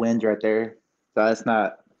 10 wins right there. So that's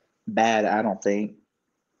not bad, I don't think.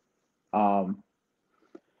 But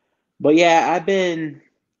yeah, I've been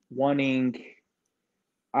wanting.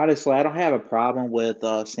 Honestly, I don't have a problem with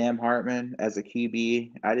Sam Hartman as a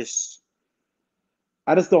QB. I just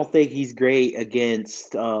don't think he's great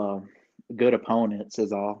against good opponents.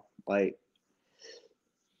 Is all. Like,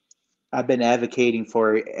 I've been advocating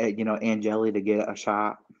for Angeli to get a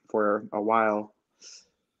shot for a while,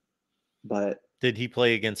 but Did he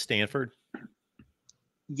play against Stanford?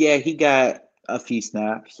 yeah, he got a few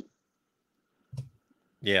snaps.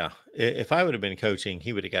 Yeah. If I would have been coaching,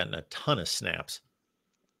 he would have gotten a ton of snaps.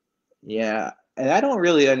 Yeah, and I don't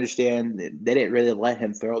really understand. They didn't really let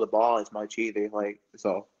him throw the ball as much either. Like,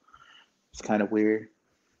 so it's kind of weird.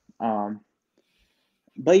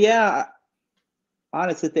 But yeah, I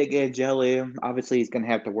honestly think Angeli, obviously he's going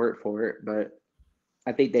to have to work for it, but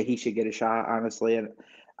I think that he should get a shot, honestly. And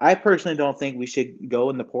I personally don't think we should go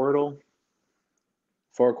in the portal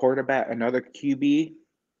for a quarterback, another QB.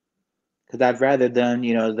 because I'd rather them,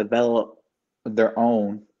 develop their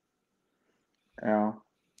own. You know.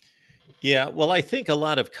 Yeah, well, I think a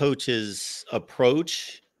lot of coaches'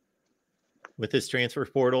 approach with this transfer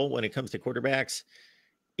portal when it comes to quarterbacks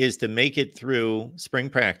is to make it through spring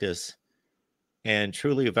practice and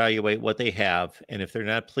truly evaluate what they have. And if they're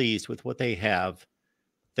not pleased with what they have,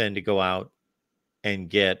 then to go out and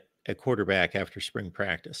get a quarterback after spring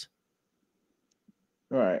practice.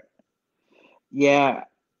 Right. Yeah,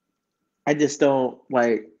 I just don't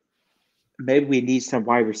like. Maybe we need some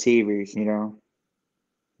wide receivers,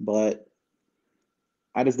 but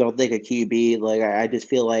I just don't think a QB. Like I just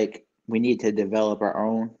feel like we need to develop our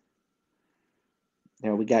own.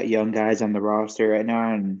 We got young guys on the roster right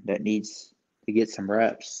now, and that needs to get some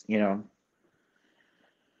reps.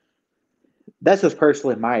 That's just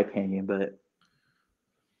personally my opinion, but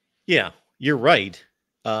yeah, you're right.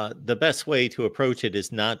 The best way to approach it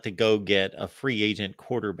is not to go get a free agent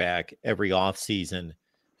quarterback every offseason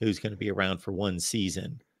who's going to be around for one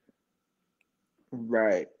season.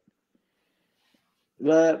 right.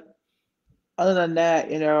 But other than that,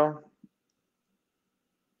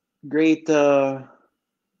 great. It's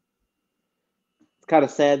kind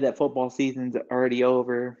of sad that football season's already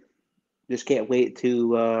over. Just can't wait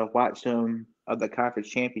to watch some of the conference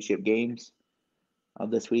championship games of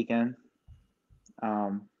this weekend.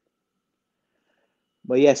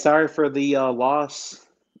 But yeah, sorry for the loss.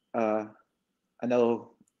 I know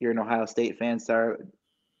you're an Ohio State fan, sorry.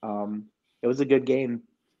 It was a good game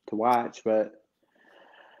to watch, but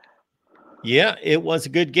yeah, it was a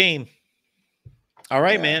good game. All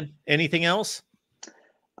right, yeah. man. Anything else?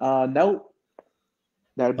 Nope.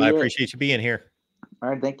 That'd be I it. appreciate you being here. All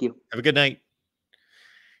right, thank you. Have a good night.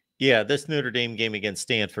 Yeah, this Notre Dame game against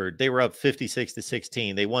Stanford, they were up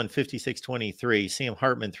 56-16. They won 56-23. Sam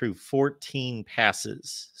Hartman threw 14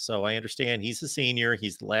 passes. So I understand he's a senior.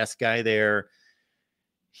 He's the last guy there.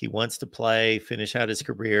 He wants to play, finish out his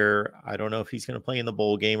career. I don't know if he's going to play in the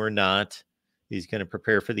bowl game or not. He's going to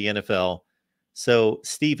prepare for the NFL. So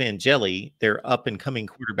Steve Angeli, their up-and-coming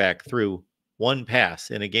quarterback, threw one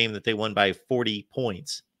pass in a game that they won by 40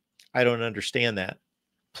 points. I don't understand that.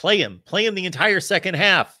 Play him the entire second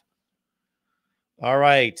half. All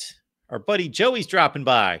right. Our buddy Joey's dropping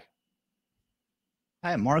by.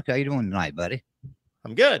 Hi, Mark. How you doing tonight, buddy?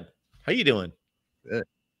 I'm good. How you doing? Good.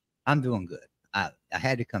 I'm doing good. I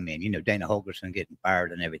had to come in. Dana Holgerson getting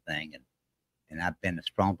fired and everything, and I've been a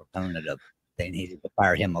strong proponent of they needed to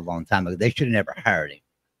fire him a long time ago. They should have never hired him.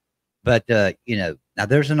 But now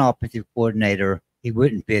there's an offensive coordinator. He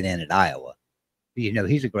wouldn't fit in at Iowa.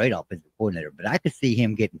 He's a great offensive coordinator, but I could see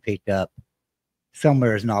him getting picked up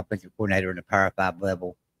somewhere as an offensive coordinator in the Power 5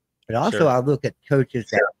 level. But also, Sure. I look at coaches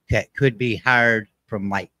that could be hired from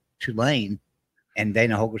like Tulane, and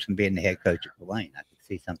Dana Holgerson being the head coach at Tulane. I could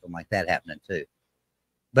see something like that happening too.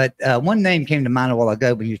 But one name came to mind a while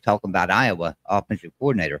ago when you were talking about Iowa offensive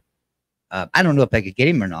coordinator. I don't know if they could get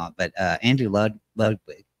him or not, but Andy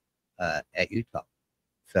Ludwig at Utah.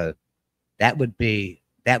 So that would be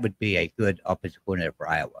a good offensive coordinator for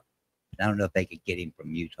Iowa. I don't know if they could get him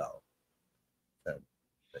from Utah. So,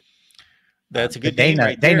 but, That's a good Dana, name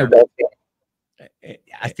right Dana, there.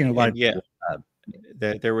 I've seen a lot of yeah.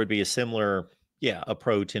 There would be a similar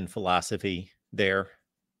approach and philosophy there.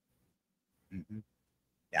 Mm-hmm.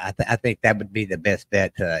 Yeah, I think that would be the best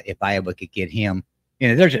bet if Iowa could get him.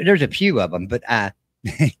 There's a few of them, but I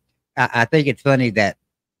think it's funny that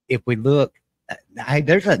if we look,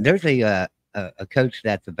 there's a coach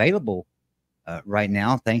that's available right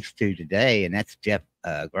now, thanks to today, and that's Jeff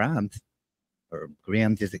Grimes or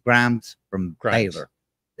Grimes. Is it Grimes from Baylor?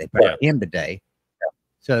 They brought him today,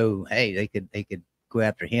 so hey, they could go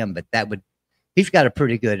after him, but he's got a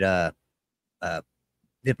pretty good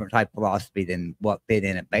different type of philosophy than what fit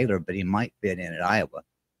in at Baylor, but he might fit in at Iowa.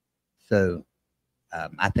 So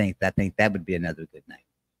I think that would be another good name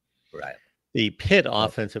for Iowa. The Pitt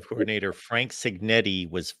offensive coordinator, Frank Signetti,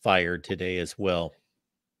 was fired today as well.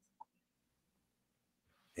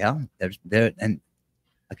 Yeah, there, and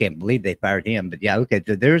I can't believe they fired him, but yeah, okay,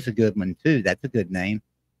 so there's a good one too. That's a good name.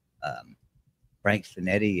 Frank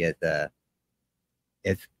Signetti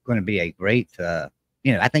is going to be a great.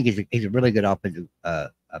 I think he's a really good offensive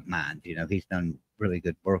mind. He's done really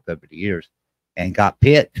good work over the years, and got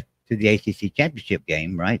Pitt to the ACC championship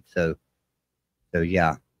game, right? So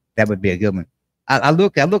yeah, that would be a good one. I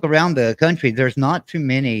look around the country. There's not too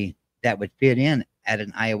many that would fit in at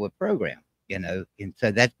an Iowa program, and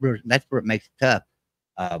so that's where it makes it tough.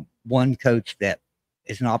 One coach that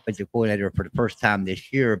is an offensive coordinator for the first time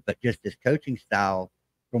this year, but just his coaching style,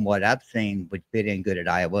 from what I've seen, would fit in good at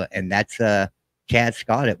Iowa, and that's Chad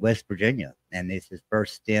Scott at West Virginia. and it's his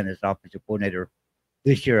first stint as offensive coordinator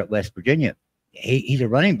this year at West Virginia. He's a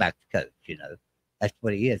running back coach. You know, that's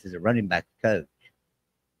what he is a running back coach,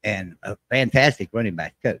 and a fantastic running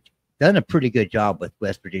back coach. Done a pretty good job with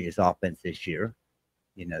West Virginia's offense this year.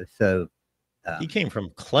 You know, so he came from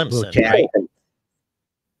Clemson, Chad, right?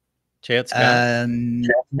 Chad Scott?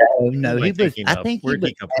 No, he was. I think where'd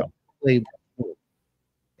he come from?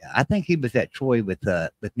 I think he was at Troy with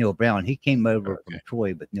Neil Brown. He came over from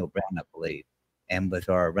Troy with Neil Brown, I believe, and was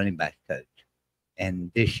our running back coach.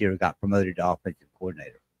 And this year got promoted to offensive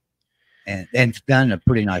coordinator, and it's done a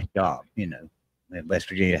pretty nice job. You know, West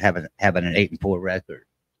Virginia having an 8-4 record.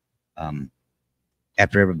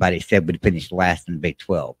 After everybody said we'd finished last in the Big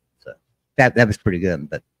 12, so that was pretty good.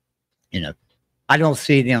 But you know, I don't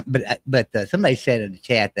see them. But somebody said in the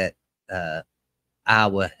chat that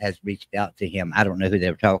Iowa has reached out to him. I don't know who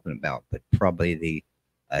they were talking about, but probably the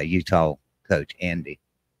Utah coach Andy.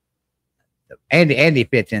 So Andy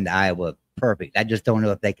fits into Iowa perfect. I just don't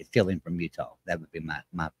know if they could steal him from Utah. That would be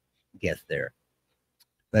my guess there.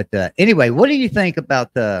 But anyway, what do you think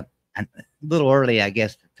about a little early, I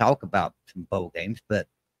guess, to talk about some bowl games? But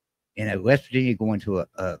you know, West Virginia going to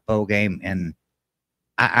a bowl game, and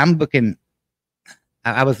I'm looking.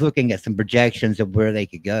 I was looking at some projections of where they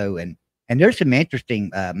could go, and there's some interesting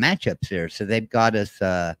matchups there. So they've got us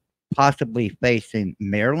possibly facing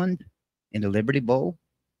Maryland in the Liberty Bowl,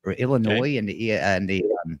 or Illinois in the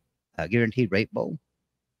Guaranteed Rate Bowl.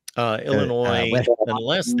 Illinois,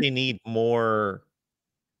 unless they need more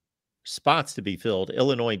spots to be filled,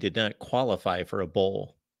 Illinois did not qualify for a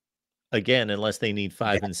bowl again, unless they need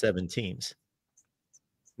 5 and 7 teams.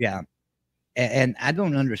 Yeah, and I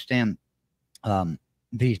don't understand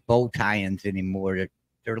these bowl tie-ins anymore.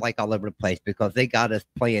 They're like all over the place because they got us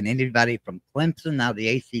playing anybody from Clemson out of the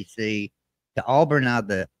ACC to Auburn out of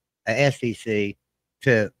the SEC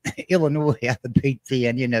to Illinois out of the Big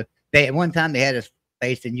Ten. You know, at one time they had us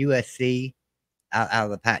facing USC out of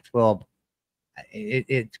the Pac-12.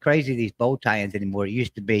 It's crazy these bowl tie-ins anymore. It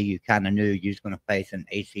used to be you kind of knew you was going to face an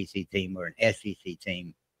ACC team or an SEC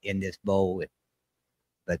team in this bowl,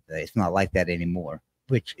 but it's not like that anymore,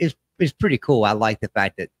 which is pretty cool. I like the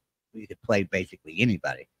fact that we could play basically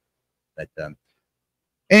anybody. But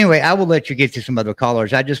anyway, I will let you get to some other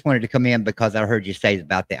callers. I just wanted to come in because I heard you say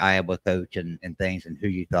about the Iowa coach and things and who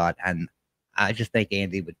you thought, and I just think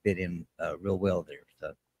Andy would fit in real well there.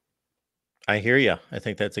 So I hear you. I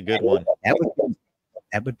think that's a good one.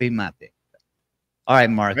 That would be my pick. All right,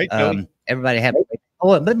 Mark. Right, everybody have.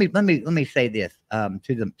 Oh, let me say this to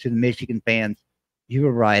the Michigan fans. You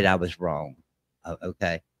were right. I was wrong.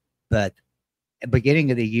 Okay, but at the beginning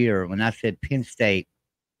of the year when I said Penn State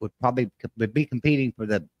would be competing for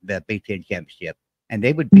the Big Ten championship, and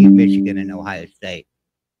they would beat Michigan and Ohio State.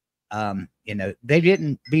 You know, they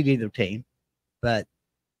didn't beat either team, but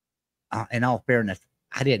in all fairness,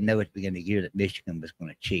 I didn't know at the beginning of the year that Michigan was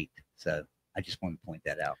going to cheat. So I just want to point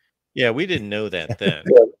that out. Yeah, we didn't know that then.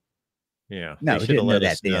 Yeah, no, we didn't know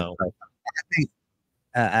that then.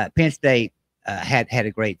 I think Penn State had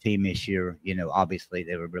a great team this year. You know, obviously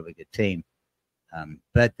they were a really good team.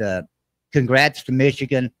 But congrats to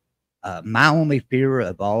Michigan. My only fear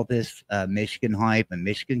of all this Michigan hype and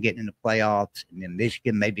Michigan getting in the playoffs and then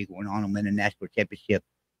Michigan maybe going on and winning a national championship.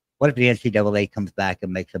 What if the NCAA comes back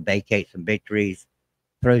and makes a vacate some victories,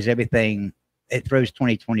 throws everything? It throws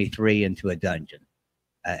 2023 into a dungeon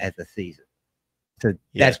as a season. So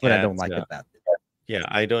that's what I don't like about it. Yeah,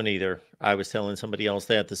 I don't either. I was telling somebody else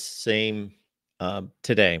that the same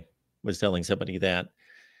today. Was telling somebody that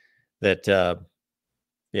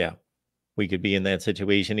yeah, we could be in that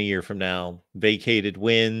situation a year from now. Vacated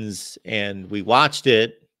wins, and we watched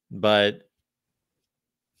it, but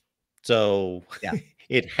so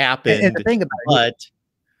it happened. And the thing about but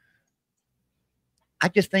I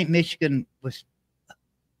just think Michigan's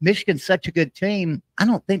such a good team. I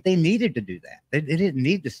don't think they needed to do that. They didn't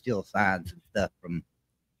need to steal signs and stuff from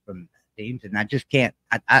teams, and I just can't.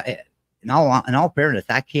 In all fairness,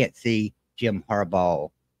 I can't see Jim Harbaugh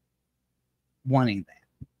wanting that.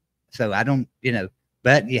 So I don't,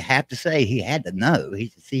 but you have to say he had to know.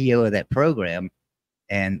 He's the CEO of that program,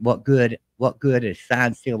 and what good is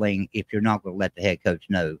sign stealing if you're not going to let the head coach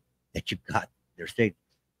know that you've got their signals?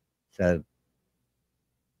 So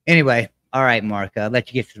anyway, all right, Mark, I'll let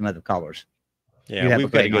you get to some other callers. Yeah, we've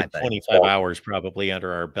got a good 25 hours probably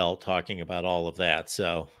under our belt talking about all of that.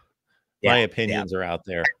 So my opinions are out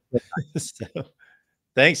there. So,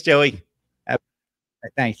 thanks, Joey.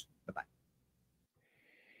 Thanks. Bye-bye.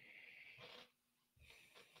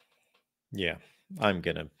 Yeah, I'm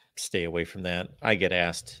going to stay away from that. I get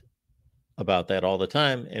asked about that all the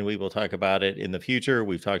time, and we will talk about it in the future.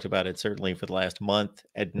 We've talked about it certainly for the last month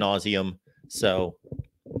ad nauseum. So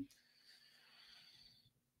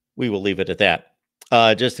we will leave it at that.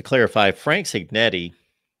 Just to clarify, Frank Signetti,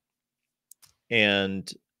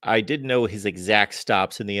 and I didn't know his exact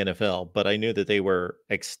stops in the NFL, but I knew that they were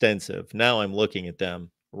extensive. Now I'm looking at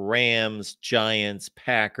them. Rams, Giants,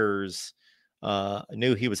 Packers. I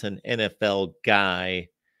knew he was an NFL guy.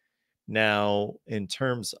 Now, in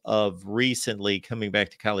terms of recently coming back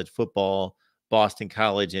to college football, Boston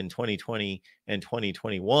College in 2020 and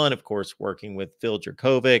 2021, of course, working with Phil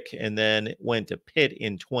Dracovic, and then went to Pitt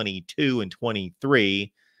in 22 and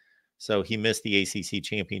 23. So he missed the ACC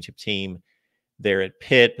championship team there at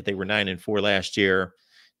Pitt, but they were 9-4 last year.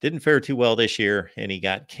 Didn't fare too well this year, and he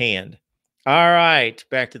got canned. All right,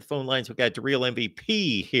 back to the phone lines. We've got the real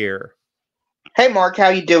MVP here. Hey, Mark, how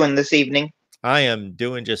you doing this evening? I am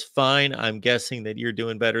doing just fine. I'm guessing that you're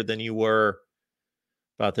doing better than you were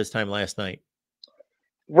about this time last night.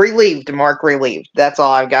 Relieved, Mark, relieved. That's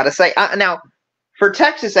all I've got to say. Now, for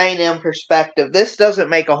Texas A&M perspective, this doesn't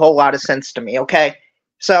make a whole lot of sense to me, okay?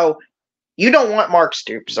 So, you don't want Mark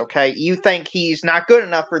Stoops, okay? You think he's not good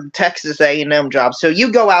enough for the Texas A&M job. So,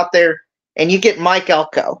 you go out there and you get Mike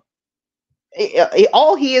Elko.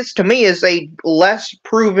 All he is to me is a less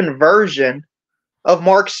proven version of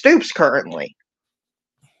Mark Stoops currently.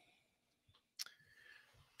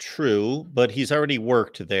 True, but he's already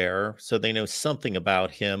worked there, so they know something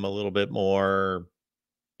about him a little bit more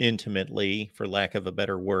intimately, for lack of a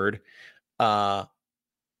better word. And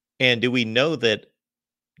do we know that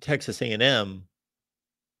Texas A&M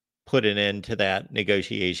put an end to that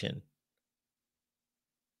negotiation?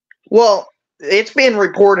 Well, it's been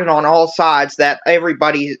reported on all sides that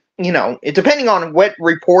everybody, depending on what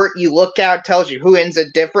report you look at, tells you who ends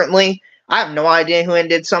it differently. I have no idea who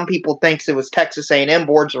ended. Some people think it was Texas A&M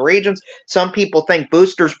boards of regents. Some people think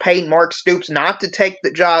boosters paid Mark Stoops not to take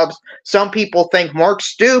the jobs. Some people think Mark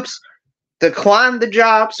Stoops declined the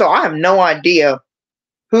job. So I have no idea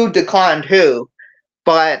who declined who.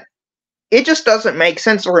 But it just doesn't make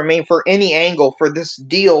sense for me for any angle for this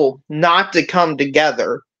deal not to come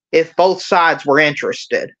together if both sides were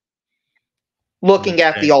interested. Looking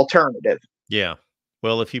at the alternative. Yeah.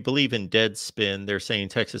 Well, if you believe in Deadspin, they're saying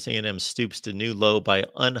Texas A&M stoops to new low by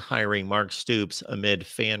unhiring Mark Stoops amid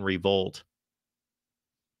fan revolt.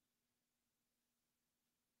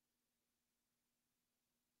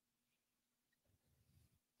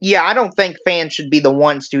 Yeah, I don't think fans should be the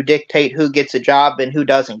ones to dictate who gets a job and who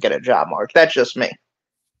doesn't get a job, Mark. That's just me.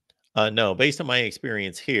 No, based on my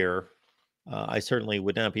experience here, I certainly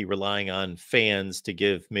would not be relying on fans to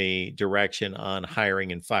give me direction on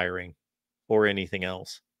hiring and firing or anything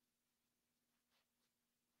else.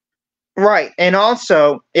 Right. And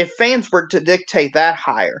also, if fans were to dictate that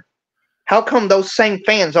hire, how come those same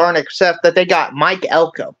fans aren't accept that they got Mike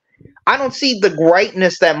Elko? I don't see the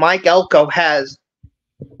greatness that Mike Elko has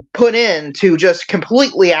put in to just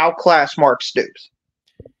completely outclass Mark Stoops.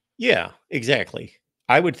 Yeah, exactly.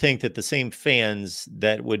 I would think that the same fans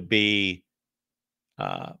that would be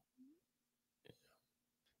that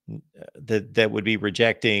would be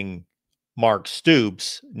rejecting Mark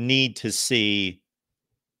Stoops need to see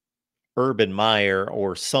Urban Meyer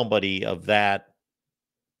or somebody of that.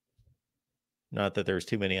 Not that there's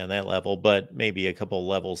too many on that level, but maybe a couple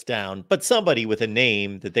levels down. But somebody with a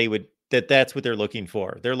name that they would that's what they're looking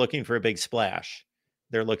for. They're looking for a big splash.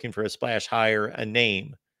 They're looking for a splash hire, a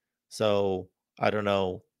name. So I don't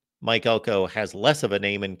know. Mike Elko has less of a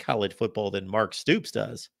name in college football than Mark Stoops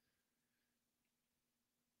does.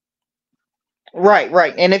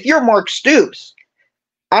 Right. And if you're Mark Stoops,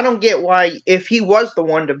 I don't get why, if he was the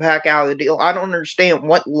one to back out of the deal, I don't understand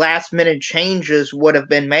what last-minute changes would have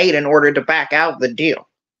been made in order to back out the deal.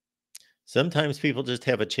 Sometimes people just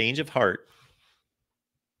have a change of heart.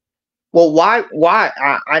 Well, why?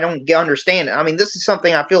 I don't understand it. I mean, this is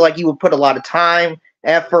something I feel like you would put a lot of time,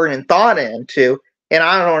 effort, and thought into, and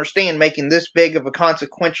I don't understand making this big of a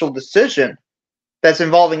consequential decision that's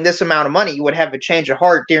involving this amount of money. You would have a change of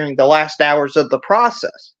heart during the last hours of the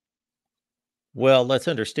process. Well, let's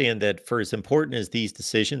understand that for as important as these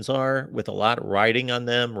decisions are, with a lot riding on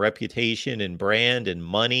them, reputation and brand and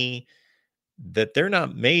money, that they're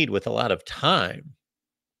not made with a lot of time.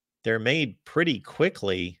 They're made pretty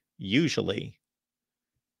quickly, usually.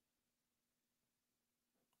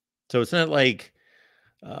 So it's not like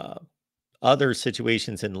other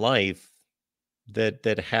situations in life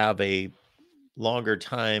that have a longer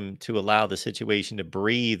time to allow the situation to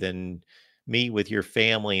breathe and meet with your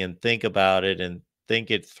family and think about it and think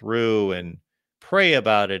it through and pray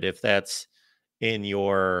about it if that's in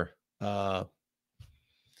your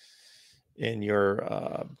in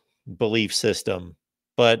your belief system.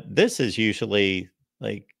 But this is usually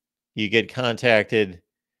like you get contacted.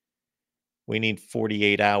 We need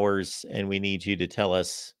 48 hours and we need you to tell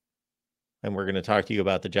us, and we're going to talk to you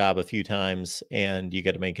about the job a few times, and you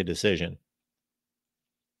got to make a decision.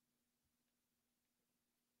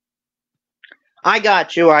 I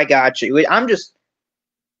got you.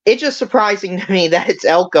 It's just surprising to me that it's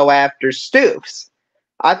Elko after Stoops.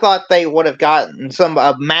 I thought they would have gotten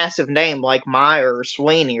a massive name like Meyer or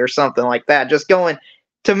Sweeney or something like that. Just going,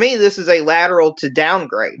 to me, this is a lateral to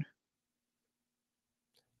downgrade.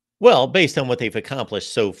 Well, based on what they've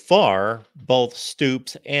accomplished so far, both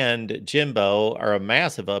Stoops and Jimbo are a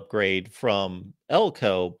massive upgrade from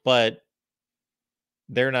Elko, but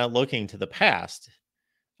they're not looking to the past.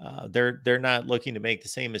 They're not looking to make the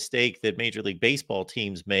same mistake that Major League Baseball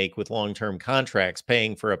teams make with long-term contracts,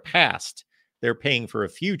 paying for a past. They're paying for a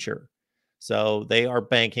future. So they are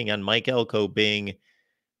banking on Mike Elko being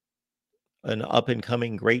an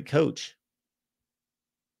up-and-coming great coach.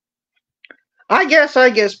 I guess,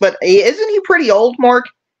 but isn't he pretty old, Mark?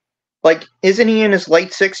 Like, isn't he in his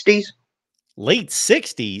late 60s? Late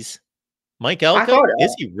 60s? Mike Elko?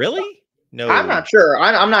 Is he really? No. I'm not sure.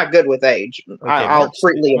 I'm not good with age. Okay, I'll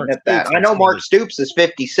freely admit that. I know Mark Stoops is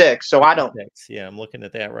 56, so I don't. Yeah, I'm looking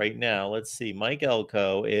at that right now. Let's see. Mike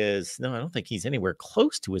Elko is, no, I don't think he's anywhere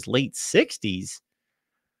close to his late 60s.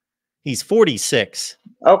 He's 46.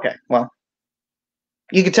 Okay, well.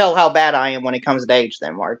 You can tell how bad I am when it comes to age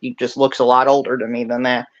then, Mark. He just looks a lot older to me than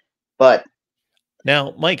that. But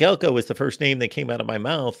now, Mike Elko was the first name that came out of my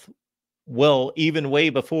mouth. Well, even way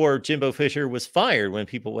before Jimbo Fisher was fired, when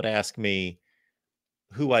people would ask me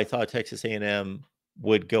who I thought Texas A&M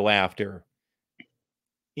would go after,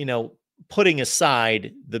 you know, putting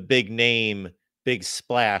aside the big name, big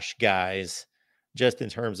splash guys, just in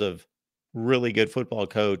terms of really good football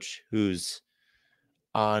coach who's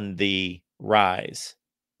on the rise.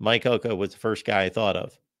 Mike Elko was the first guy I thought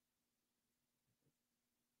of.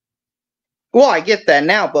 Well, I get that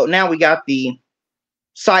now, but now we got the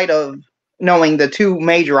side of knowing the two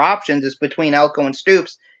major options is between Elko and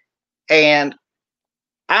Stoops. And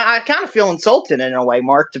I kind of feel insulted in a way,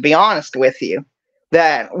 Mark, to be honest with you,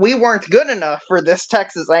 that we weren't good enough for this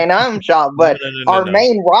Texas A&M job, but our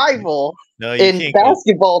main rival in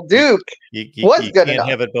basketball, Duke, was good enough. You can't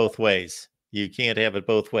have it both ways. You can't have it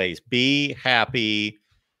both ways. Be happy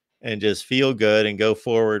and just feel good and go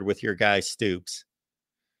forward with your guy Stoops.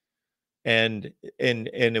 And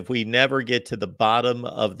if we never get to the bottom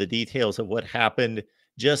of the details of what happened,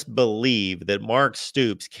 just believe that Mark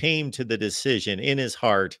Stoops came to the decision in his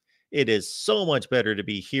heart. It is so much better to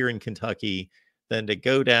be here in Kentucky than to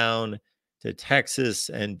go down to Texas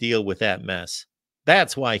and deal with that mess.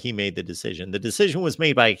 That's why he made the decision. The decision was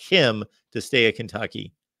made by him to stay at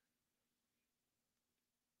Kentucky.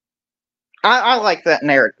 I like that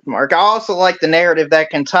narrative, Mark. I also like the narrative that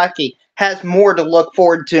Kentucky has more to look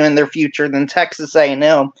forward to in their future than Texas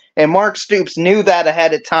A&M. And Mark Stoops knew that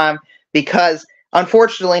ahead of time because,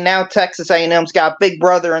 unfortunately, now Texas A&M's got Big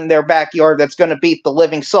Brother in their backyard that's going to beat the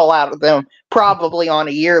living soul out of them probably on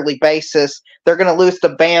a yearly basis. They're going to lose to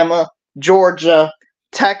Bama, Georgia,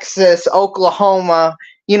 Texas, Oklahoma,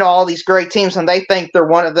 all these great teams, and they think they're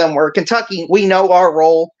one of them. Where Kentucky, we know our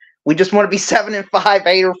role. We just want to be 7-5,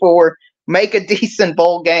 8-4. Make a decent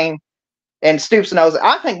bowl game, and Stoops knows it.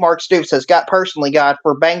 I think Mark Stoops has personally got,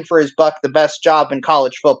 for bang for his buck, the best job in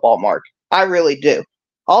college football, Mark. I really do.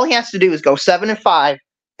 All he has to do is go 7-5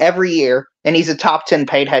 every year, and he's a top 10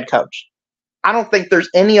 paid head coach. I don't think there's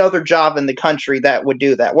any other job in the country that would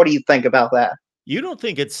do that. What do you think about that? You don't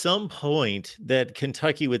think at some point that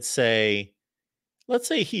Kentucky would say, let's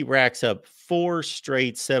say he racks up 4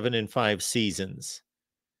 straight 7-5 seasons,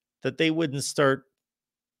 that they wouldn't start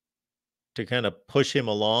to kind of push him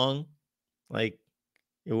along? Like,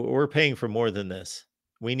 we're paying for more than this.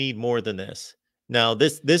 We need more than this. Now,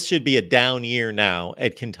 this should be a down year now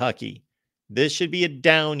at Kentucky. This should be a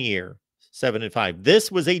down year, 7-5. This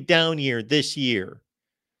was a down year this year.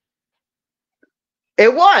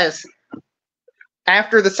 It was.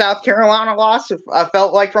 After the South Carolina loss, I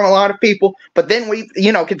felt like from a lot of people. But then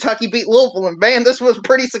Kentucky beat Louisville, and man, this was a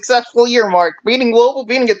pretty successful year, Mark. Beating Louisville,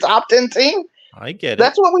 beating a top 10 team. I get it.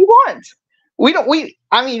 That's what we want.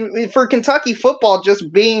 For Kentucky football,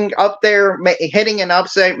 just being up there, hitting an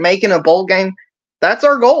upset, making a bowl game, that's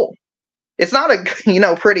our goal. It's not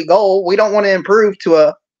a, pretty goal. We don't want to improve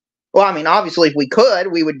to obviously if we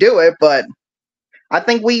could, we would do it, but I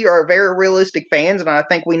think we are very realistic fans, and I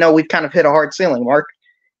think we know we've kind of hit a hard ceiling, Mark.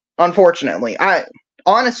 Unfortunately,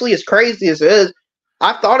 honestly, as crazy as it is,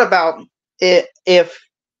 I've thought about it if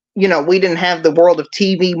we didn't have the world of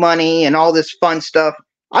TV money and all this fun stuff.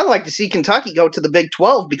 I'd like to see Kentucky go to the Big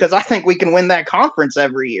 12 because I think we can win that conference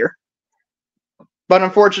every year. But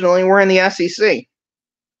unfortunately, we're in the SEC.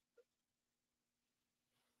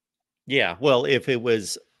 Yeah, well, if it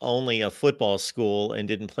was only a football school and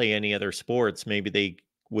didn't play any other sports, maybe they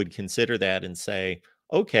would consider that and say,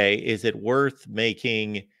 okay, is it worth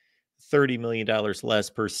making $30 million less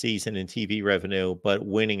per season in TV revenue, but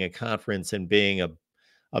winning a conference and being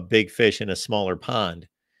a big fish in a smaller pond?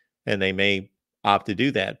 And they may opt to do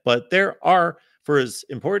that. But there are, for as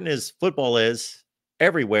important as football is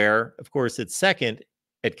everywhere, of course, it's second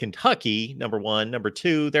at Kentucky, number one. Number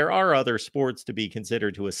two, there are other sports to be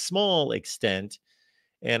considered to a small extent.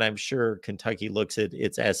 And I'm sure Kentucky looks at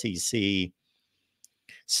its SEC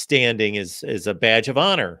standing as a badge of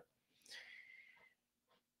honor.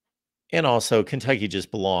 And also, Kentucky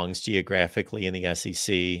just belongs geographically in the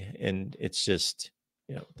SEC. And it's just,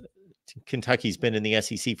 Kentucky's been in the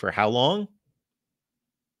SEC for how long?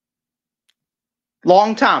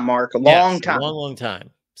 Long time, Mark. A long time. Long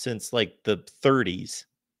time. Since like the 30s.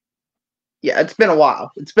 Yeah, it's been a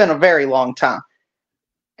while. It's been a very long time.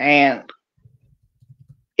 And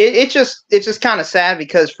it's just kind of sad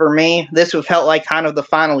because for me, this would felt like kind of the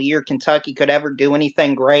final year Kentucky could ever do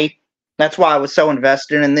anything great. That's why I was so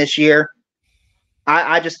invested in this year.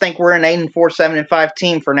 I just think we're an 8-4, 7-5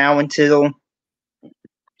 team for now until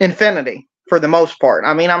infinity for the most part.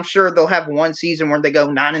 I mean, I'm sure they'll have one season where they go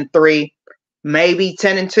 9-3, maybe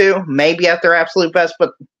 10-2, maybe at their absolute best,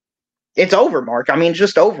 but it's over, Mark. I mean, it's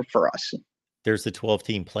just over for us. There's the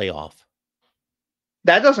 12-team playoff.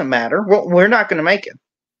 That doesn't matter. We're not going to make it.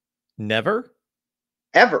 Never?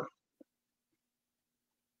 Ever.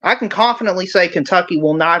 I can confidently say Kentucky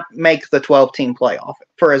will not make the 12-team playoff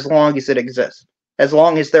for as long as it exists, as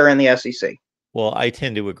long as they're in the SEC. Well, I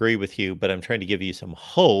tend to agree with you, but I'm trying to give you some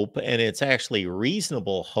hope, and it's actually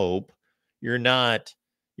reasonable hope. You're not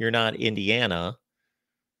Indiana.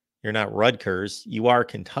 You're not Rutgers. You are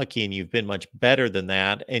Kentucky, and you've been much better than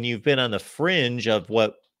that. And you've been on the fringe of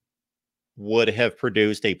what would have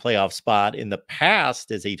produced a playoff spot in the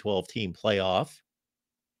past as a 12-team playoff.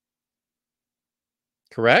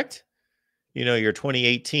 Correct? Your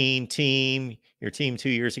 2018 team, your team 2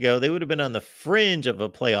 years ago, they would have been on the fringe of a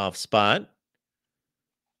playoff spot.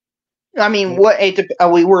 I mean,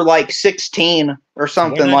 we were like 16 or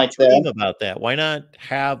something like that. Dream about that. Why not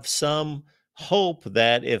have some hope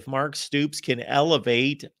that if Mark Stoops can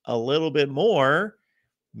elevate a little bit more,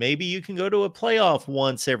 maybe you can go to a playoff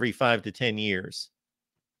once every 5 to 10 years?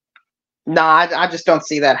 No, I just don't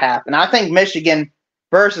see that happen. I think Michigan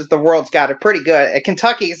versus the world's got it pretty good.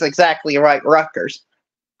 Kentucky is exactly right. Rutgers.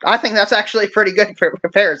 I think that's actually pretty good for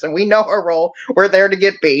comparison. We know our role. We're there to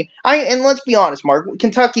get beat. And let's be honest, Mark.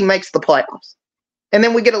 Kentucky makes the playoffs. And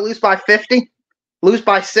then we get to lose by 50, lose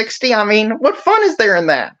by 60. I mean, what fun is there in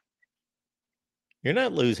that? You're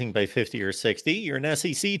not losing by 50 or 60. You're an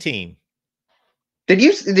SEC team. Did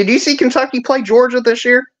you see Kentucky play Georgia this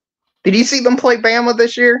year? Did you see them play Bama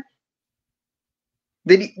this year?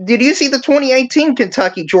 Did you see the 2018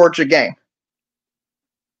 Kentucky-Georgia game?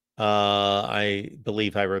 I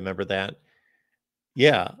believe I remember that.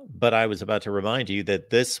 Yeah, but I was about to remind you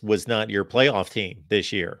that this was not your playoff team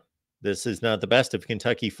this year. This is not the best of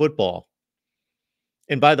Kentucky football.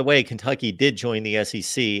 And by the way, Kentucky did join the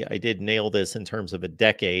SEC. I did nail this in terms of a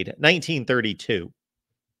decade, 1932.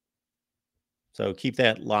 So keep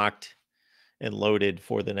that locked and loaded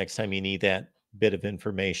for the next time you need that bit of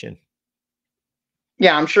information.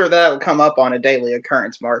 Yeah, I'm sure that'll come up on a daily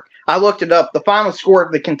occurrence, Mark. I looked it up. The final score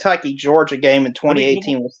of the Kentucky-Georgia game in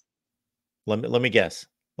 2018 was... Let me guess.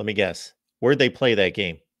 Where'd they play that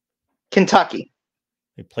game? Kentucky.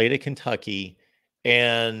 They played at Kentucky,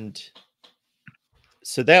 and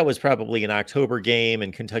so that was probably an October game,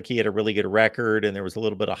 and Kentucky had a really good record, and there was a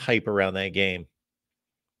little bit of hype around that game.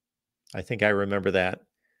 I think I remember that.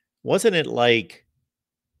 Wasn't it like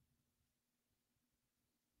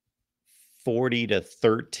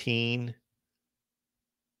 40-13?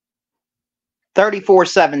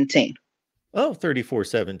 34-17. Oh,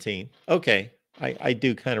 34-17. Okay. I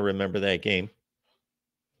do kind of remember that game.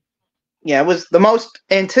 Yeah, it was the most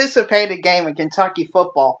anticipated game in Kentucky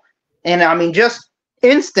football. And I mean, just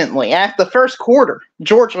instantly after the first quarter,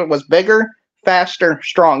 Georgia was bigger, faster,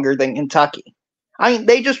 stronger than Kentucky. I mean,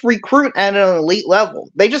 they just recruit at an elite level.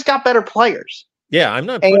 They just got better players. Yeah, I'm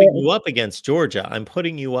not putting you up against Georgia. I'm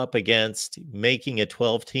putting you up against making a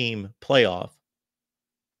 12-team playoff.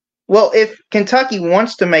 Well, if Kentucky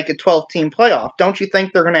wants to make a 12-team playoff, don't you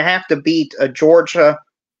think they're going to have to beat a Georgia,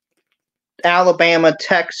 Alabama,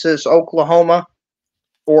 Texas, Oklahoma,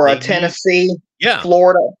 or a Tennessee,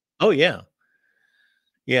 Florida? Oh yeah,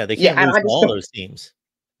 yeah. They Yeah, can't and lose I to just all don't. those teams.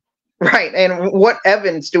 Right, and what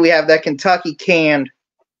evidence do we have that Kentucky can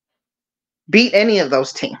beat any of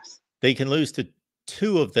those teams? They can lose to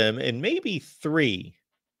 2 of them and maybe 3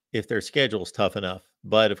 if their schedule's tough enough.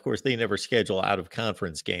 But of course, they never schedule out of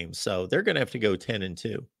conference games, so they're going to have to go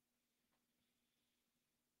 10-2.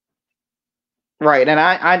 Right, and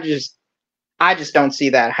I just don't see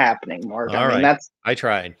that happening, Mark. All I mean, right, I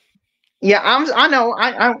tried. yeah. I know.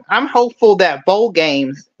 I'm hopeful that bowl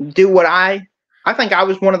games do what I think. I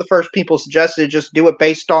was one of the first people suggested just do it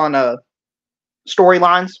based on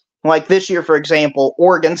storylines. Like this year, for example,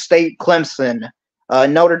 Oregon State, Clemson,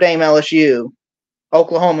 Notre Dame, LSU,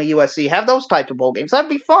 Oklahoma, USC. Have those types of bowl games. That'd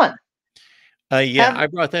be fun. Yeah, I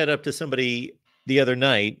brought that up to somebody the other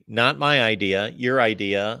night. Not my idea, your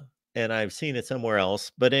idea, and I've seen it somewhere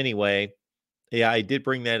else. But anyway, yeah, I did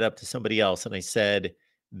bring that up to somebody else, and I said,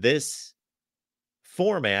 this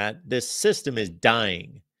format, this system is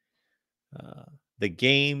dying. The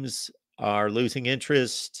games are losing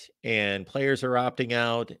interest, and players are opting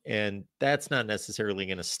out, and that's not necessarily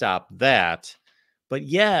going to stop that. But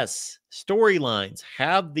yes, storylines,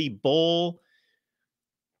 have the bowl,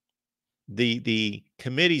 the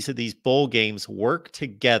committees of these bowl games work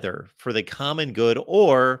together for the common good,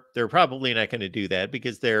 or they're probably not going to do that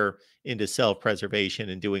because they're into self-preservation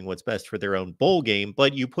and doing what's best for their own bowl game.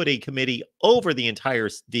 But you put a committee over the entire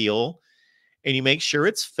deal, and you make sure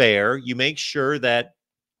it's fair. You make sure that,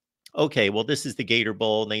 okay, well, this is the Gator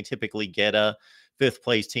Bowl, and they typically get a 5th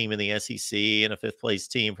place team in the SEC and a 5th place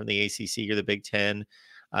team from the ACC or the Big Ten.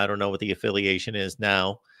 I don't know what the affiliation is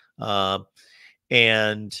now.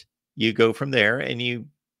 And you go from there, and you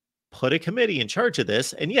put a committee in charge of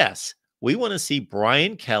this. And yes, we want to see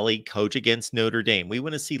Brian Kelly coach against Notre Dame. We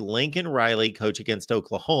want to see Lincoln Riley coach against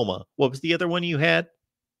Oklahoma. What was the other one you had?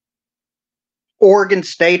 Oregon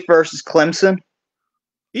State versus Clemson.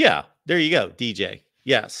 Yeah, there you go, DJ.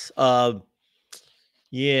 Yes.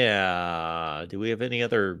 Yeah. Do we have any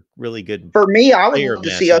other really good? For me, I would love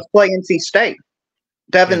to see us play NC State.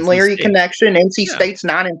 Devin Leary connection. NC State's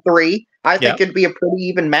 9-3. I think it'd be a pretty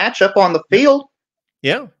even matchup on the field.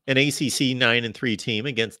 Yeah, an ACC 9-3 team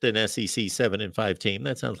against an SEC 7-5 team.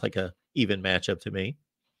 That sounds like a even matchup to me.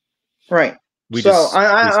 Right.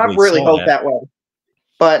 I really hope that way.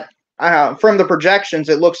 But from the projections,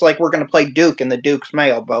 it looks like we're going to play Duke in the Duke's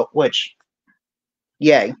Mayo Boat, which,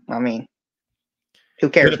 yay. I mean, who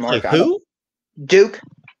cares, Mark? Who? Duke.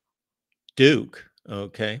 Duke.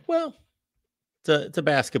 Okay. Well, it's a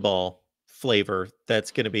basketball flavor that's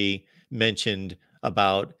going to be mentioned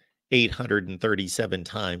about 837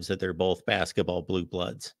 times that they're both basketball blue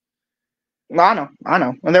bloods. I know.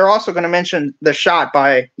 And they're also going to mention the shot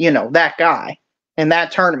by, that guy in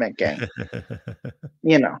that tournament game.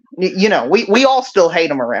 We all still hate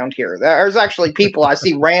him around here. There's actually people I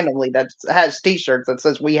see randomly that has t-shirts that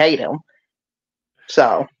says we hate him.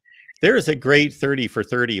 So there is a great 30 for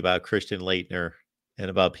 30 about Christian Laettner and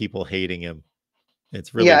about people hating him.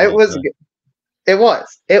 It's really, it was.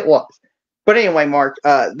 But anyway, Mark,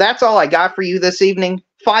 that's all I got for you this evening.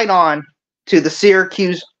 Fight on to the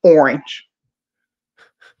Syracuse Orange.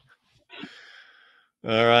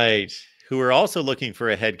 All right. Who are also looking for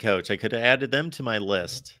a head coach. I could have added them to my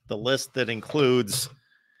list. The list that includes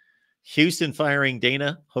Houston firing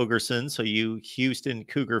Dana Holgorsen. So you Houston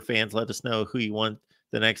Cougar fans, let us know who you want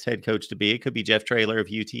the next head coach to be. It could be Jeff Traylor of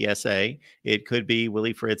UTSA. It could be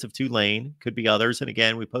Willie Fritz of Tulane. Could be others. And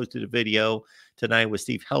again, we posted a video tonight with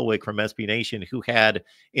Steve Helwig from SB Nation, who had,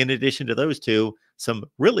 in addition to those two, some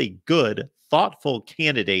really good, thoughtful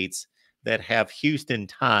candidates that have Houston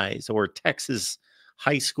ties or Texas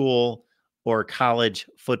high school or college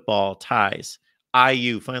football ties.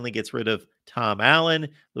 IU finally gets rid of Tom Allen.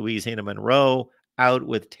 Louisiana Monroe out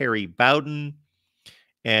with Terry Bowden.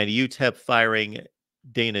 And UTEP firing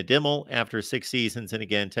Dana Dimmel after 6 seasons. And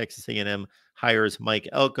again, Texas A&M hires Mike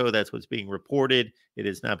Elko. That's what's being reported. It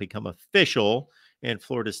has not become official. And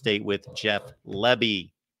Florida State with Jeff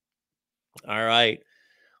Lebby. All right,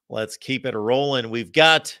 let's keep it rolling. We've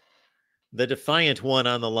got the Defiant One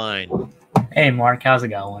on the line. Hey, Mark, how's it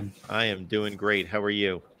going? I am doing great. How are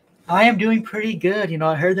you? I am doing pretty good.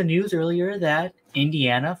 I heard the news earlier that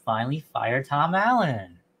Indiana finally fired Tom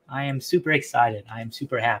Allen. I am super excited. I am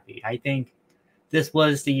super happy. I think this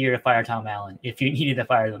was the year to fire Tom Allen if you needed to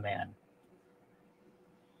fire the man.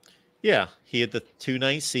 Yeah, he had the 2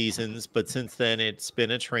 nice seasons, but since then it's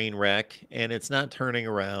been a train wreck and it's not turning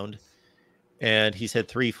around. And he's had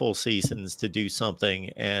 3 full seasons to do something,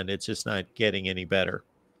 and it's just not getting any better.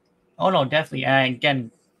 Oh, no, definitely. And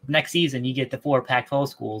again, next season you get the 4 Pac-12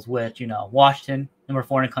 schools, which, Washington, number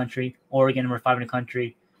 4 in the country, Oregon, number 5 in the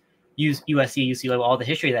country, USC, UCLA, with all the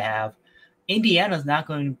history they have, Indiana's not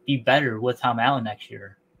going to be better with Tom Allen next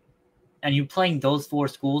year. And you're playing those 4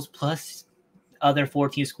 schools plus other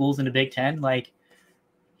 14 schools in the Big Ten. Like,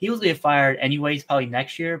 he was going to get fired anyways, probably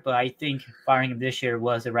next year. But I think firing him this year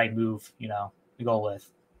was the right move, to go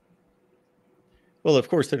with. Well, of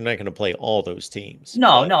course, they're not going to play all those teams.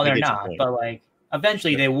 No, they're not. But like,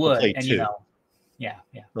 eventually they would. Play and 2. Yeah.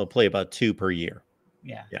 They'll play about 2 per year.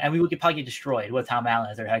 Yeah. And we would probably get destroyed with Tom Allen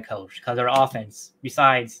as their head coach because their offense,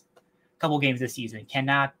 besides a couple games this season,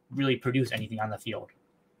 cannot really produce anything on the field.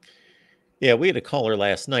 Yeah, we had a caller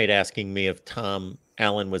last night asking me if Tom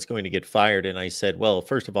Allen was going to get fired, and I said, well,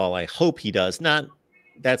 first of all, I hope he does.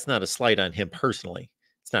 That's not a slight on him personally.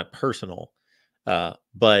 It's not personal,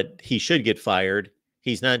 but he should get fired.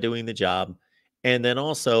 He's not doing the job. And then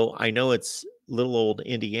also, I know it's little old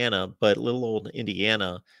Indiana, but little old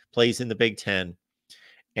Indiana plays in the Big Ten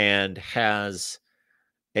and has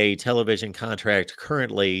a television contract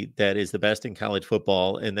currently that is the best in college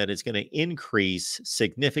football and that is going to increase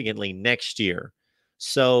significantly next year.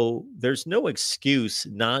 So there's no excuse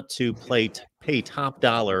not to pay top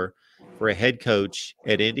dollar for a head coach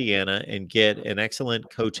at Indiana and get an excellent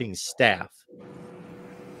coaching staff.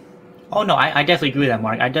 Oh, no, I definitely agree with that,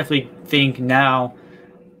 Mark. I definitely think now,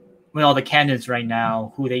 with all the candidates right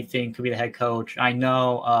now, who they think could be the head coach. I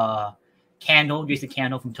know Jason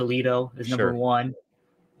Candle from Toledo is number 1.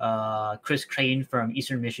 Chris Creighton from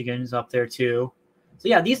Eastern Michigan is up there too. So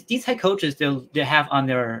yeah, these head coaches they have on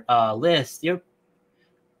their list, they're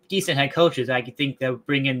decent head coaches. I think they'll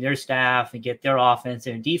bring in their staff and get their offense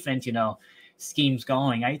and defense, schemes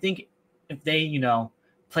going. I think if they,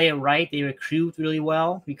 play it right, they recruit really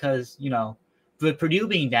well because, with Purdue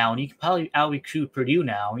being down, you can probably out-recruit Purdue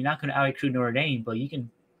now. You're not going to out-recruit Notre Dame, but you can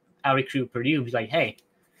out-recruit Purdue. He's like, hey,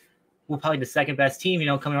 we're probably the second best team,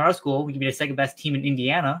 coming to our school. We can be the second best team in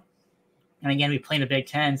Indiana. And again, we play in the Big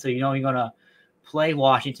Ten. So, you're going to play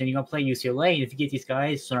Washington. You're going to play UCLA. And if you get these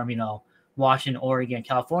guys from, Washington, Oregon,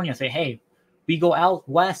 California, say, hey, we go out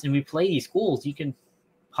west and we play these schools. You can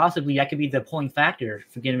possibly, that could be the pulling factor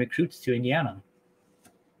for getting recruits to Indiana.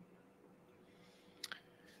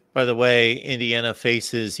 By the way, Indiana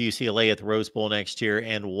faces UCLA at the Rose Bowl next year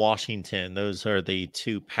and Washington. Those are the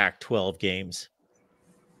 2 Pac-12 games.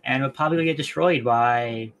 And it'll probably get destroyed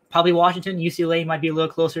by probably Washington. UCLA might be a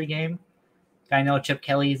little closer game. I know Chip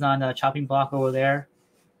Kelly's on the chopping block over there.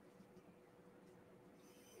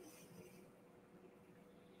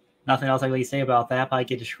 Nothing else I really say about that. Probably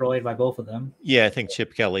get destroyed by both of them. Yeah, I think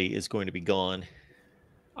Chip Kelly is going to be gone.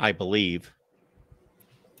 I believe.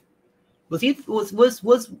 Is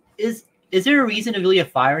there a reason to really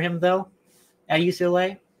fire him though at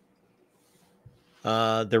UCLA?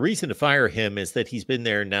 The reason to fire him is that he's been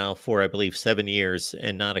there now for, I believe, 7 years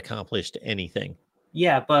and not accomplished anything.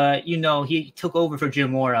 Yeah, but he took over for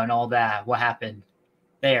Jim Mora and all that. What happened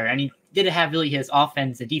there? And he didn't have really his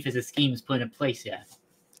offense and defensive schemes put in place yet.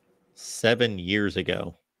 7 years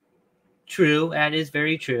ago. True, that is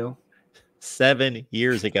very true. 7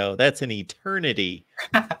 years ago. That's an eternity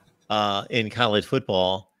in college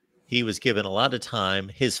football. He was given a lot of time.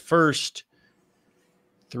 His first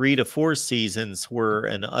 3 to 4 seasons were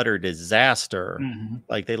an utter disaster. Mm-hmm.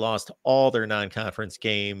 Like, they lost all their non-conference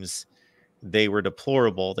games. They were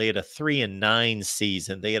deplorable. They had a 3-9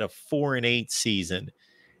 season. They had a 4-8 season.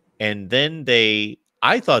 And then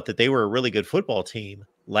I thought that they were a really good football team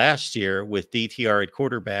last year with DTR at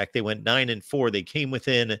quarterback. They went 9-4. They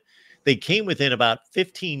came within about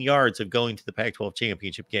 15 yards of going to the Pac-12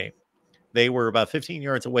 championship game. They were about 15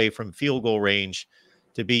 yards away from field goal range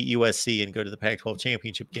to beat USC and go to the Pac-12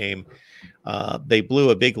 championship game. They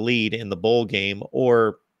blew a big lead in the bowl game,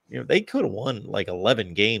 or they could have won like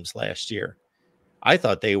 11 games last year. I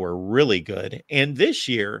thought they were really good. And this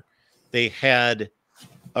year they had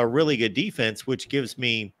a really good defense, which gives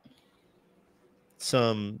me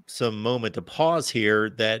some moment to pause here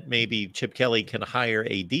that maybe Chip Kelly can hire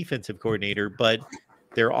a defensive coordinator, but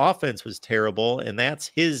their offense was terrible, and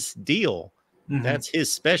that's his deal. Mm-hmm. That's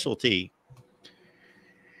his specialty.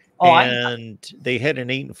 Oh, they had an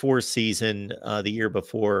 8-4 season the year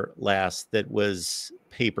before last that was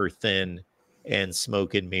paper thin and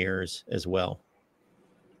smoke and mirrors as well.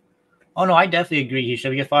 Oh, no, I definitely agree he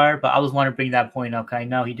should get fired, but I was wanting to bring that point up because I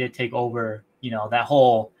know he did take over, that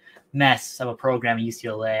whole mess of a program at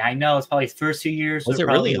UCLA. I know it's probably his first 2 years. Was it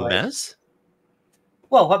really a mess?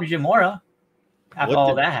 Well, what happened to Jim Mora after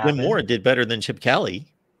all that happened? Jim Mora did better than Chip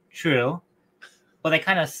Kelly. True. But they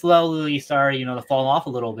kind of slowly started, to fall off a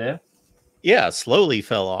little bit. Yeah, slowly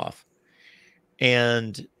fell off.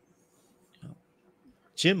 And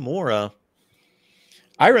Jim Mora,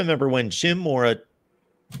 I remember when Jim Mora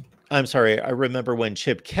I'm sorry, I remember when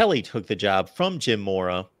Chip Kelly took the job from Jim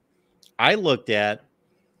Mora, I looked at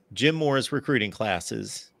Jim Mora's recruiting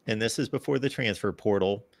classes, and this is before the transfer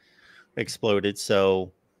portal exploded.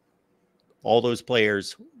 So all those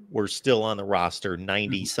players were still on the roster,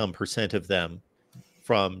 90 some percent of them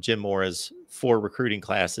from Jim Mora's 4 recruiting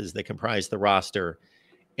classes that comprised the roster.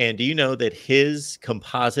 And do you know that his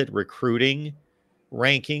composite recruiting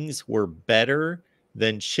rankings were better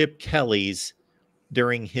than Chip Kelly's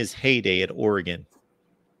during his heyday at Oregon?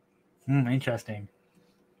 Interesting.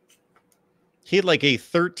 He had like a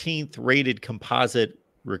 13th rated composite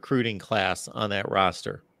recruiting class on that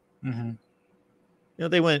roster. Mm-hmm. You know,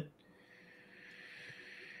 they went,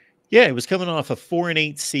 yeah, it was coming off a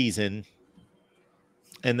 4-8 season.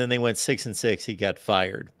 And then they went 6-6. He got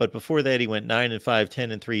fired. But before that, he went 9-5,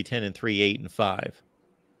 10-3, 10-3, 8-5.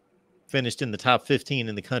 Finished in the top 15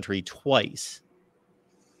 in the country twice.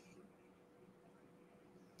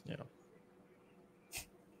 Yeah.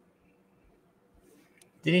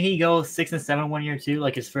 Didn't he go 6-7 one year too?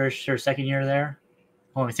 Like his first or second year there?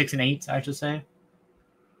 Oh, 6-8, I should say.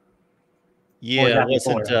 Yeah, it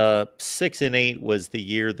wasn't 6-8 was the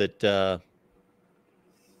year that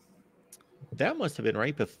that must have been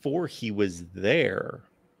right before he was there.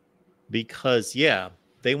 Because yeah,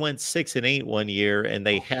 they went 6-8 one year and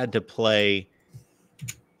they had to play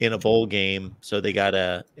in a bowl game, so they got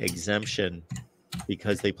a exemption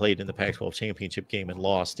because they played in the Pac-12 championship game and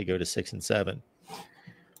lost to go to 6-7.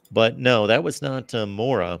 But no, that was not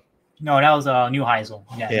Mora. No, that was Neuheisel.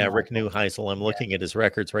 Yeah, Rick Neuheisel. I'm looking at his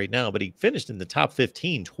records right now, but he finished in the top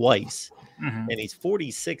 15 twice, and he's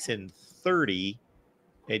 46-30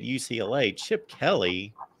 at UCLA. Chip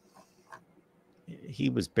Kelly, he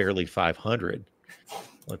was barely 500.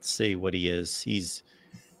 Let's see what he is. He's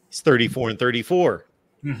 34-34.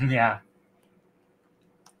 Yeah.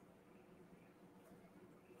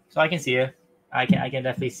 So I can see it. I can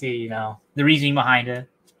definitely see, the reasoning behind it.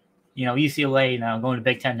 UCLA, going to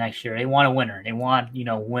Big Ten next year, they want a winner. They want,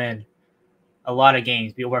 win a lot of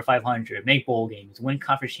games, be over 500, make bowl games, win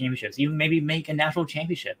conference championships, even maybe make a national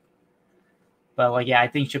championship. But I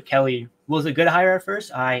think Chip Kelly was a good hire at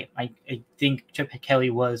first. I think Chip Kelly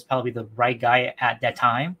was probably the right guy at that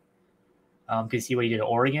time. Could see what he did at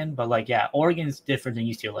Oregon, but Oregon's different than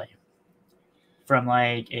UCLA from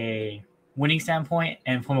a winning standpoint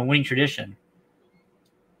and from a winning tradition.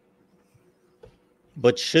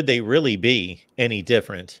 But should they really be any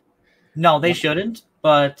different? No, they shouldn't.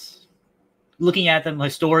 But looking at them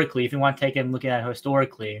historically, if you want to take them looking at it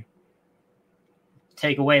historically,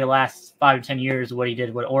 take away the last 5 to 10 years of what he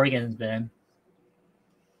did, what Oregon's been.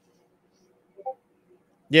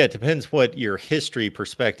 Yeah, it depends what your history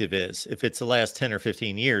perspective is. If it's the last 10 or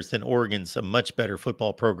 15 years, then Oregon's a much better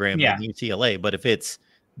football program than UCLA. But if it's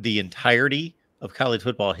the entirety of college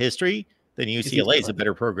football history, then UCLA is a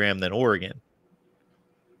better program than Oregon.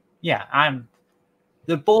 Yeah,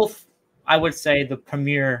 they're both, I would say, the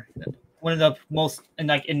premier, one of the most, in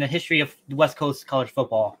the history of the West Coast college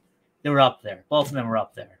football, they were up there. Both of them were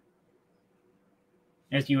up there.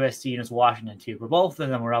 There's USC and there's Washington too, but both of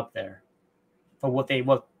them were up there for both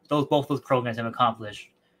those programs have accomplished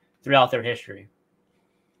throughout their history.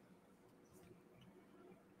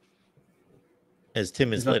 As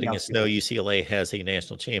Tim is letting us know, UCLA has a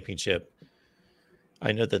national championship.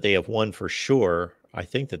 I know that they have one for sure. I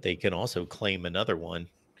think that they can also claim another one,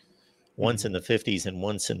 once in the 50s and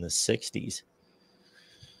once in the 60s.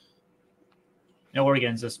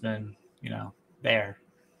 Oregon's just been, there.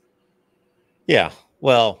 Yeah.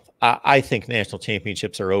 Well, I think national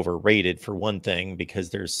championships are overrated for one thing, because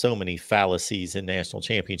there's so many fallacies in national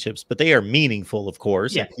championships, but they are meaningful, of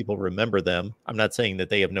course, and people remember them. I'm not saying that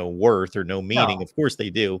they have no worth or no meaning. No. Of course they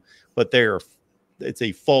do, but it's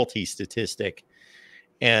a faulty statistic.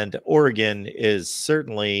 And Oregon is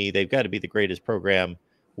certainly, they've got to be the greatest program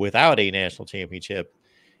without a national championship.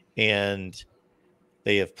 And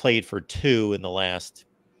they have played for 2 in the last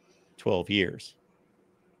 12 years.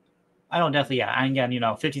 I don't definitely, And again,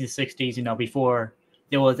 50s and 60s, before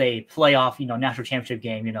there was a playoff, national championship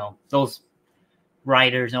game, those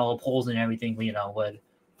writers and all the polls and everything, would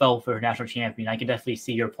vote for a national champion. I can definitely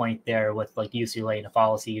see your point there with UCLA and the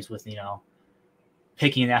fallacies with,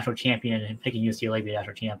 picking a national champion and picking UCLA to be a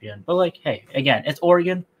national champion. But hey, again, it's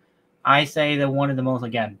Oregon. I say that one of the most,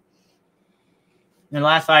 again, in the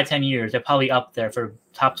last 5-10 years, they're probably up there for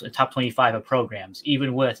top 25 of programs,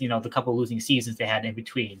 even with, the couple losing seasons they had in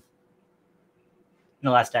between in the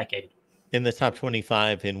last decade. In the top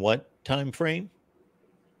 25 in what time frame?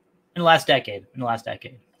 In the last decade.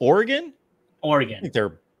 Oregon? I think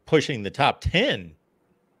they're pushing the top 10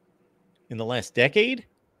 in the last decade.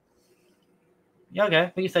 Yeah,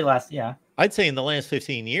 okay. We can say last, yeah. I'd say in the last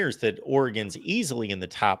 15 years that Oregon's easily in the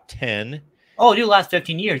top 10. Oh, do the last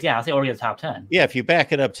 15 years. Yeah, I'll say Oregon's top 10. Yeah, if you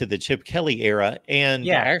back it up to the Chip Kelly era and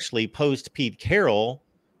actually post Pete Carroll,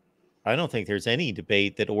 I don't think there's any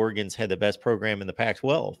debate that Oregon's had the best program in the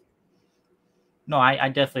Pac-12. No, I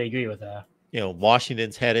definitely agree with that.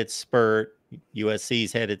 Washington's had its spurt,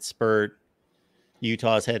 USC's had its spurt,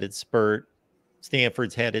 Utah's had its spurt,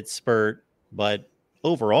 Stanford's had its spurt, but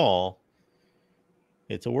overall,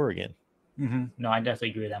 it's Oregon. Mm-hmm. No, I definitely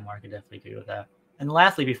agree with that, Mark. I definitely agree with that. And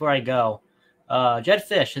lastly, before I go, Jed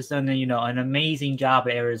Fish has done an amazing job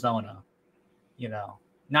at Arizona.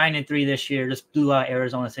 9-3 this year, just blew out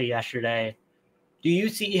Arizona State yesterday. Do you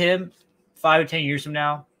see him 5 or 10 years from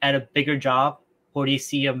now at a bigger job, or do you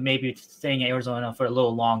see him maybe staying at Arizona for a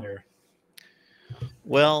little longer?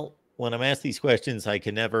 Well, when I'm asked these questions, I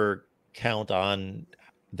can never count on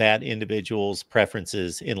that individual's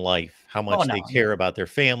preferences in life, how much they care about their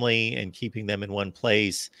family and keeping them in one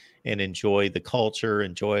place and enjoy the culture,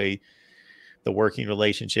 enjoy the working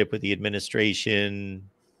relationship with the administration,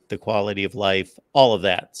 the quality of life, all of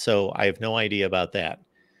that. So I have no idea about that.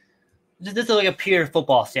 This is like a pure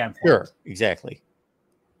football standpoint. Sure, exactly.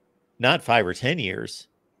 Not 5 or 10 years.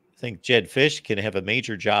 I think Jed Fish can have a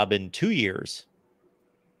major job in 2 years.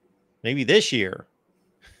 Maybe this year.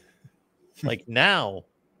 Like now.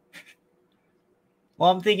 Well,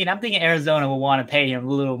 I'm thinking Arizona will want to pay him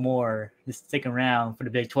a little more to stick around for the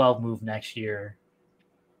Big 12 move next year.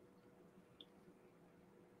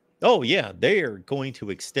 Oh, yeah, they are going to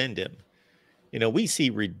extend him. We see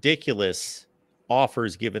ridiculous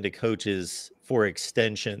offers given to coaches for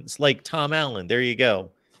extensions, like Tom Allen. There you go.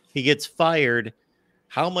 He gets fired.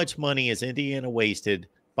 How much money has Indiana wasted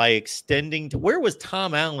by extending to where was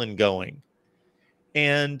Tom Allen going?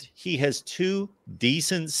 And he has 2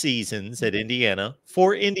 decent seasons at Indiana.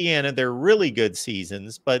 For Indiana, they're really good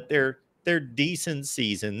seasons, but they're decent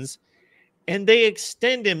seasons. And they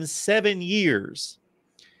extend him 7 years.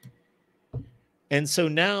 And so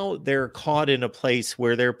now they're caught in a place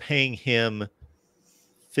where they're paying him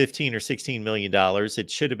 $15 or $16 million.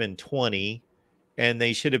 It should have been 20. And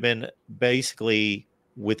they should have been basically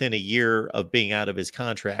within a year of being out of his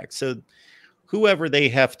contract. So whoever they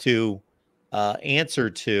have to answer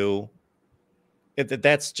to,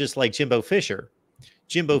 that's just like Jimbo Fisher.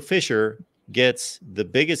 Jimbo Fisher gets the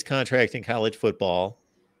biggest contract in college football,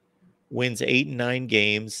 wins 8 and 9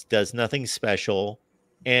 games, does nothing special.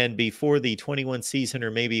 And before the 21 season,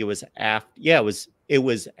 or maybe it was after, it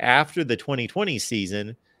was after the 2020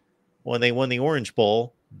 season when they won the Orange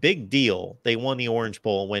Bowl. Big deal. They won the Orange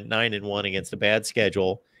Bowl, went 9-1 against a bad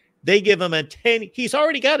schedule. They give him he's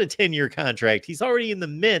already got a 10-year contract. He's already in the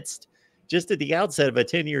midst, just at the outset of a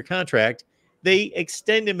 10-year contract. They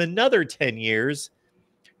extend him another 10 years,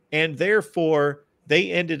 and therefore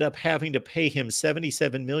they ended up having to pay him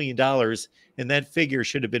 $77 million, and that figure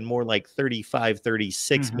should have been more like 35,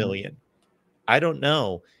 36 million. I don't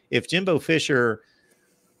know. If Jimbo Fisher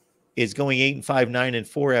is going 8-5,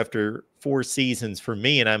 9-4 after 4 seasons for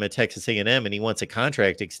me, and I'm at Texas A&M, and he wants a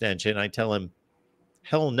contract extension, I tell him,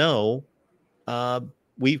 hell no.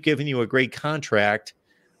 We've given you a great contract.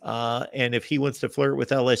 And if he wants to flirt with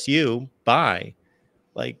LSU, bye.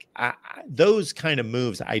 Like those kind of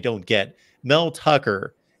moves I don't get. Mel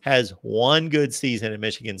Tucker has 1 good season at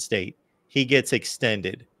Michigan State. He gets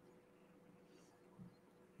extended.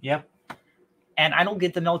 Yep. And I don't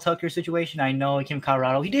get the Mel Tucker situation. I know he came from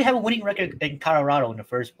Colorado. He did have a winning record in Colorado in the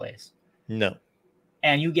first place. No.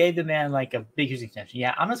 And you gave the man like a big extension.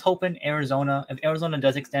 Yeah, I'm just hoping if Arizona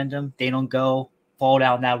does extend him, they don't fall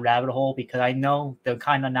down that rabbit hole, because I know they're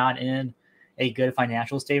kind of not in a good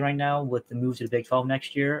financial state right now with the move to the Big 12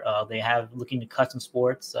 next year. They have looking to cut some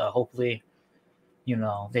sports. Hopefully,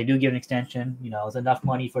 they do give an extension. It's enough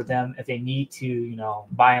money for them if they need to,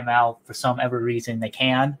 buy him out for some ever reason they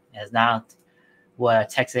can. It's not what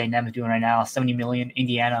Texas A&M is doing right now. $70 million.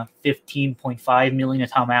 Indiana, $15.5 million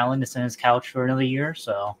to Tom Allen to sit on his couch for another year.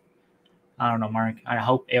 So I don't know, Mark. I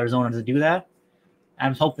hope Arizona doesn't do that.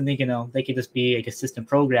 I'm hoping they could just be a consistent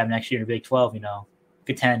program next year in the Big 12.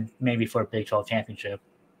 Contend maybe for a Big 12 championship.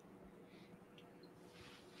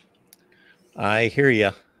 I hear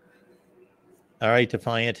you. All right,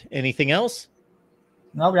 Defiant. Anything else?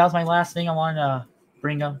 No, but that was my last thing I wanted to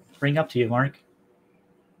bring up to you, Mark.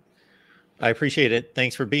 I appreciate it.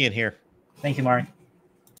 Thanks for being here. Thank you, Mark.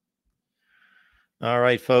 All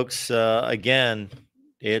right, folks. Again,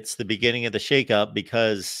 it's the beginning of the shakeup,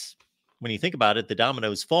 because when you think about it, the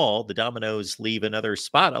dominoes fall. The dominoes leave another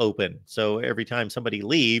spot open. So every time somebody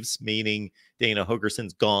leaves, meaning Dana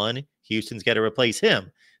Hogerson's gone, Houston's got to replace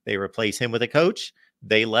him. They replace him with a coach.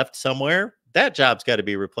 They left somewhere. that job's got to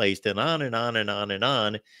be replaced, and on and on and on and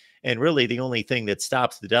on. And really, the only thing that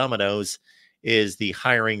stops the dominoes is the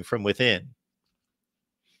hiring from within.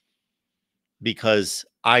 Because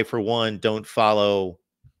I, for one, don't follow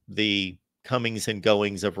the comings and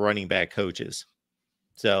goings of running back coaches.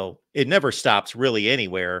 So it never stops really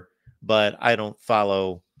anywhere, but I don't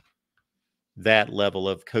follow that level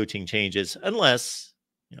of coaching changes unless,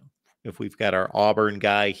 if we've got our Auburn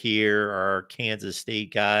guy here, or our Kansas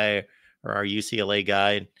State guy, or our UCLA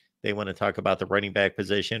guy, they want to talk about the running back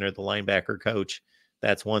position or the linebacker coach.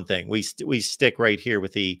 That's one thing. We stick right here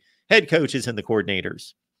with the head coaches and the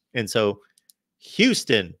coordinators. And so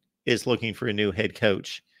Houston is looking for a new head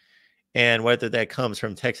coach. And whether that comes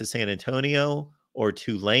from Texas San Antonio or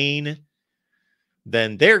Tulane,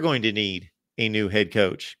 then they're going to need a new head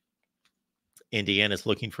coach. Indiana's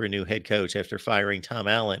looking for a new head coach after firing Tom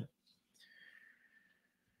Allen.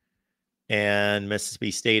 And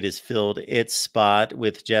Mississippi State has filled its spot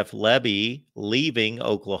with Jeff Lebby leaving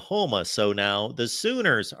Oklahoma. So now the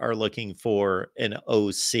Sooners are looking for an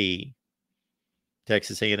OC.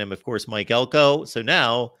 Texas A&M, of course, Mike Elko. So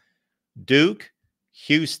now Duke,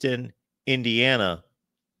 Houston, Indiana,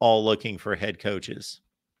 all looking for head coaches.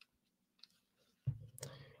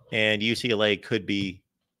 And UCLA could be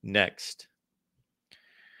next.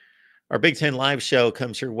 Our Big Ten Live show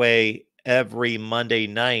comes your way every Monday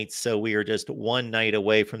night. So we are just one night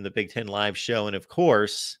away from the Big Ten Live show. And of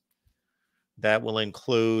course, that will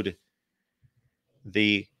include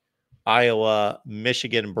the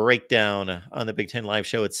Iowa-Michigan breakdown on the Big Ten Live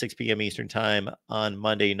show at 6 p.m. Eastern time on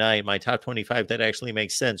Monday night. My top 25, that actually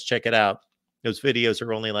makes sense. Check it out. Those videos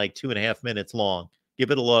are only like 2.5 minutes long.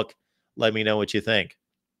 Give it a look. Let me know what you think.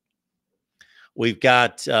 We've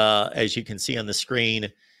got, as you can see on the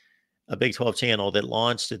screen, a Big 12 channel that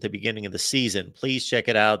launched at the beginning of the season. Please check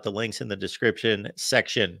it out. The link's in the description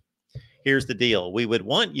section. Here's the deal. We would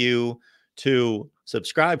want you to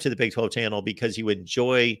subscribe to the Big 12 channel because you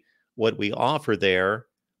enjoy what we offer there.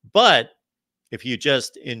 But if you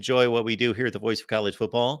just enjoy what we do here at the Voice of College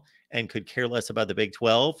Football and could care less about the Big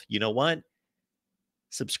 12, you know what?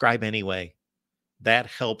 Subscribe anyway. That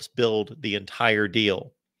helps build the entire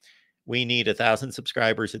deal. We need 1,000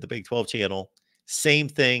 subscribers at the Big 12 channel. Same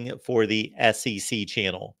thing for the SEC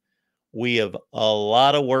channel. We have a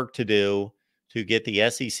lot of work to do to get the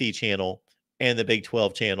SEC channel and the Big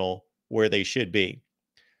 12 channel where they should be.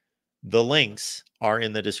 The links are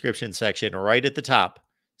in the description section right at the top.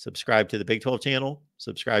 Subscribe to the Big 12 channel.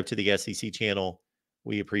 Subscribe to the SEC channel.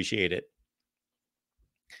 We appreciate it.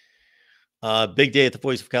 Big day at the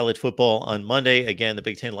Voice of College Football on Monday. Again, the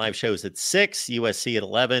Big Ten Live show is at 6, USC at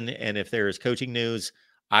 11. And if there is coaching news,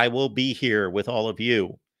 I will be here with all of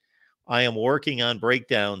you. I am working on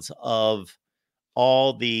breakdowns of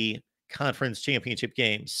all the conference championship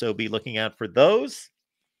games, so be looking out for those.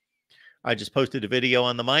 I just posted a video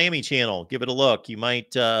on the Miami channel. Give it a look. You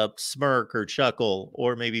might smirk or chuckle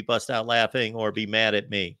or maybe bust out laughing or be mad at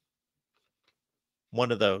me.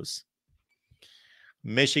 One of those.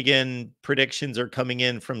 Michigan predictions are coming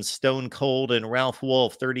in from Stone Cold and Ralph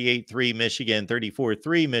Wolf. 38-3 Michigan,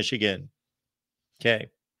 34-3 Michigan. Okay.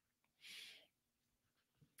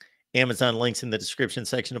 Amazon links in the description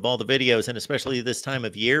section of all the videos, and especially this time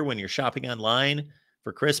of year when you're shopping online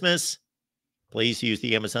for Christmas, please use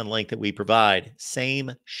the Amazon link that we provide.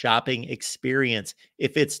 Same shopping experience.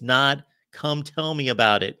 If it's not, come tell me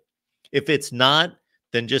about it. If it's not,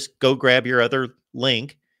 then just go grab your other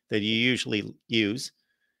link that you usually use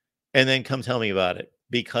and then come tell me about it.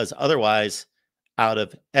 Because otherwise, out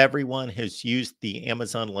of everyone who's used the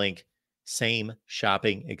Amazon link, same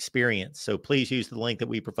shopping experience. So please use the link that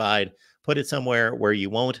we provide. Put it somewhere where you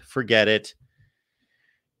won't forget it.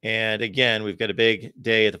 And again, we've got a big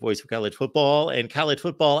day at the Voice of College Football, and College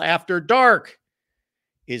Football After Dark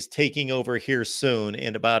is taking over here soon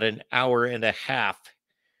in about an hour and a half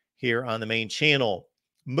here on the main channel.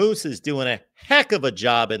 Moose is doing a heck of a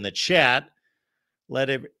job in the chat,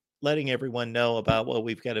 letting everyone know about what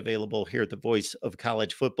we've got available here at the Voice of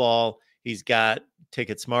College Football. He's got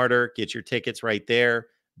Ticket Smarter. Get your tickets right there.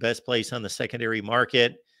 Best place on the secondary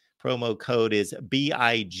market. Promo code is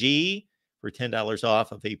BIG for $10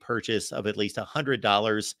 off of a purchase of at least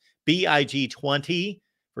 $100. BIG20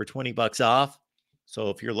 for $20 off. So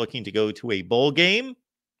if you're looking to go to a bowl game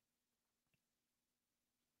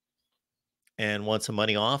and want some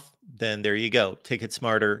money off, then there you go.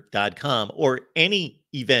 Ticketsmarter.com or any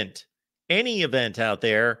event out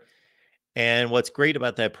there. And what's great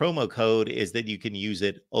about that promo code is that you can use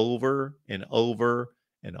it over and over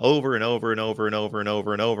and over and over and over and over and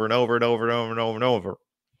over and over and over and over and over and over and over and over.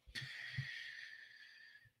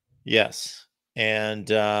 Yes. And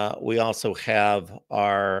we also have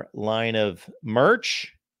our line of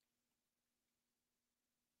merch.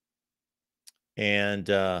 And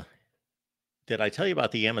did I tell you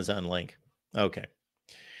about the Amazon link? Okay.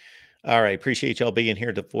 All right. Appreciate y'all being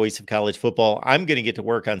here, the voice of college football. I'm going to get to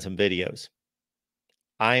work on some videos.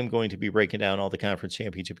 I'm going to be breaking down all the conference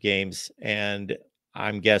championship games. And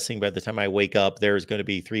I'm guessing by the time I wake up, there's going to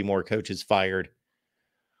be 3 more coaches fired,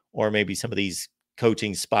 or maybe some of these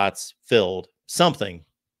coaching spots filled.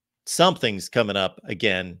 Something's coming up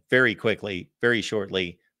again very quickly, very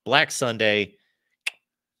shortly. Black Sunday.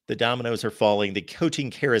 The dominoes are falling. The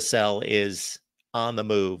coaching carousel is on the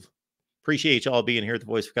move. Appreciate you all being here at the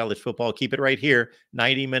Voice of College Football. Keep it right here,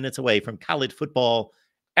 90 minutes away from college football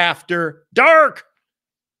after dark.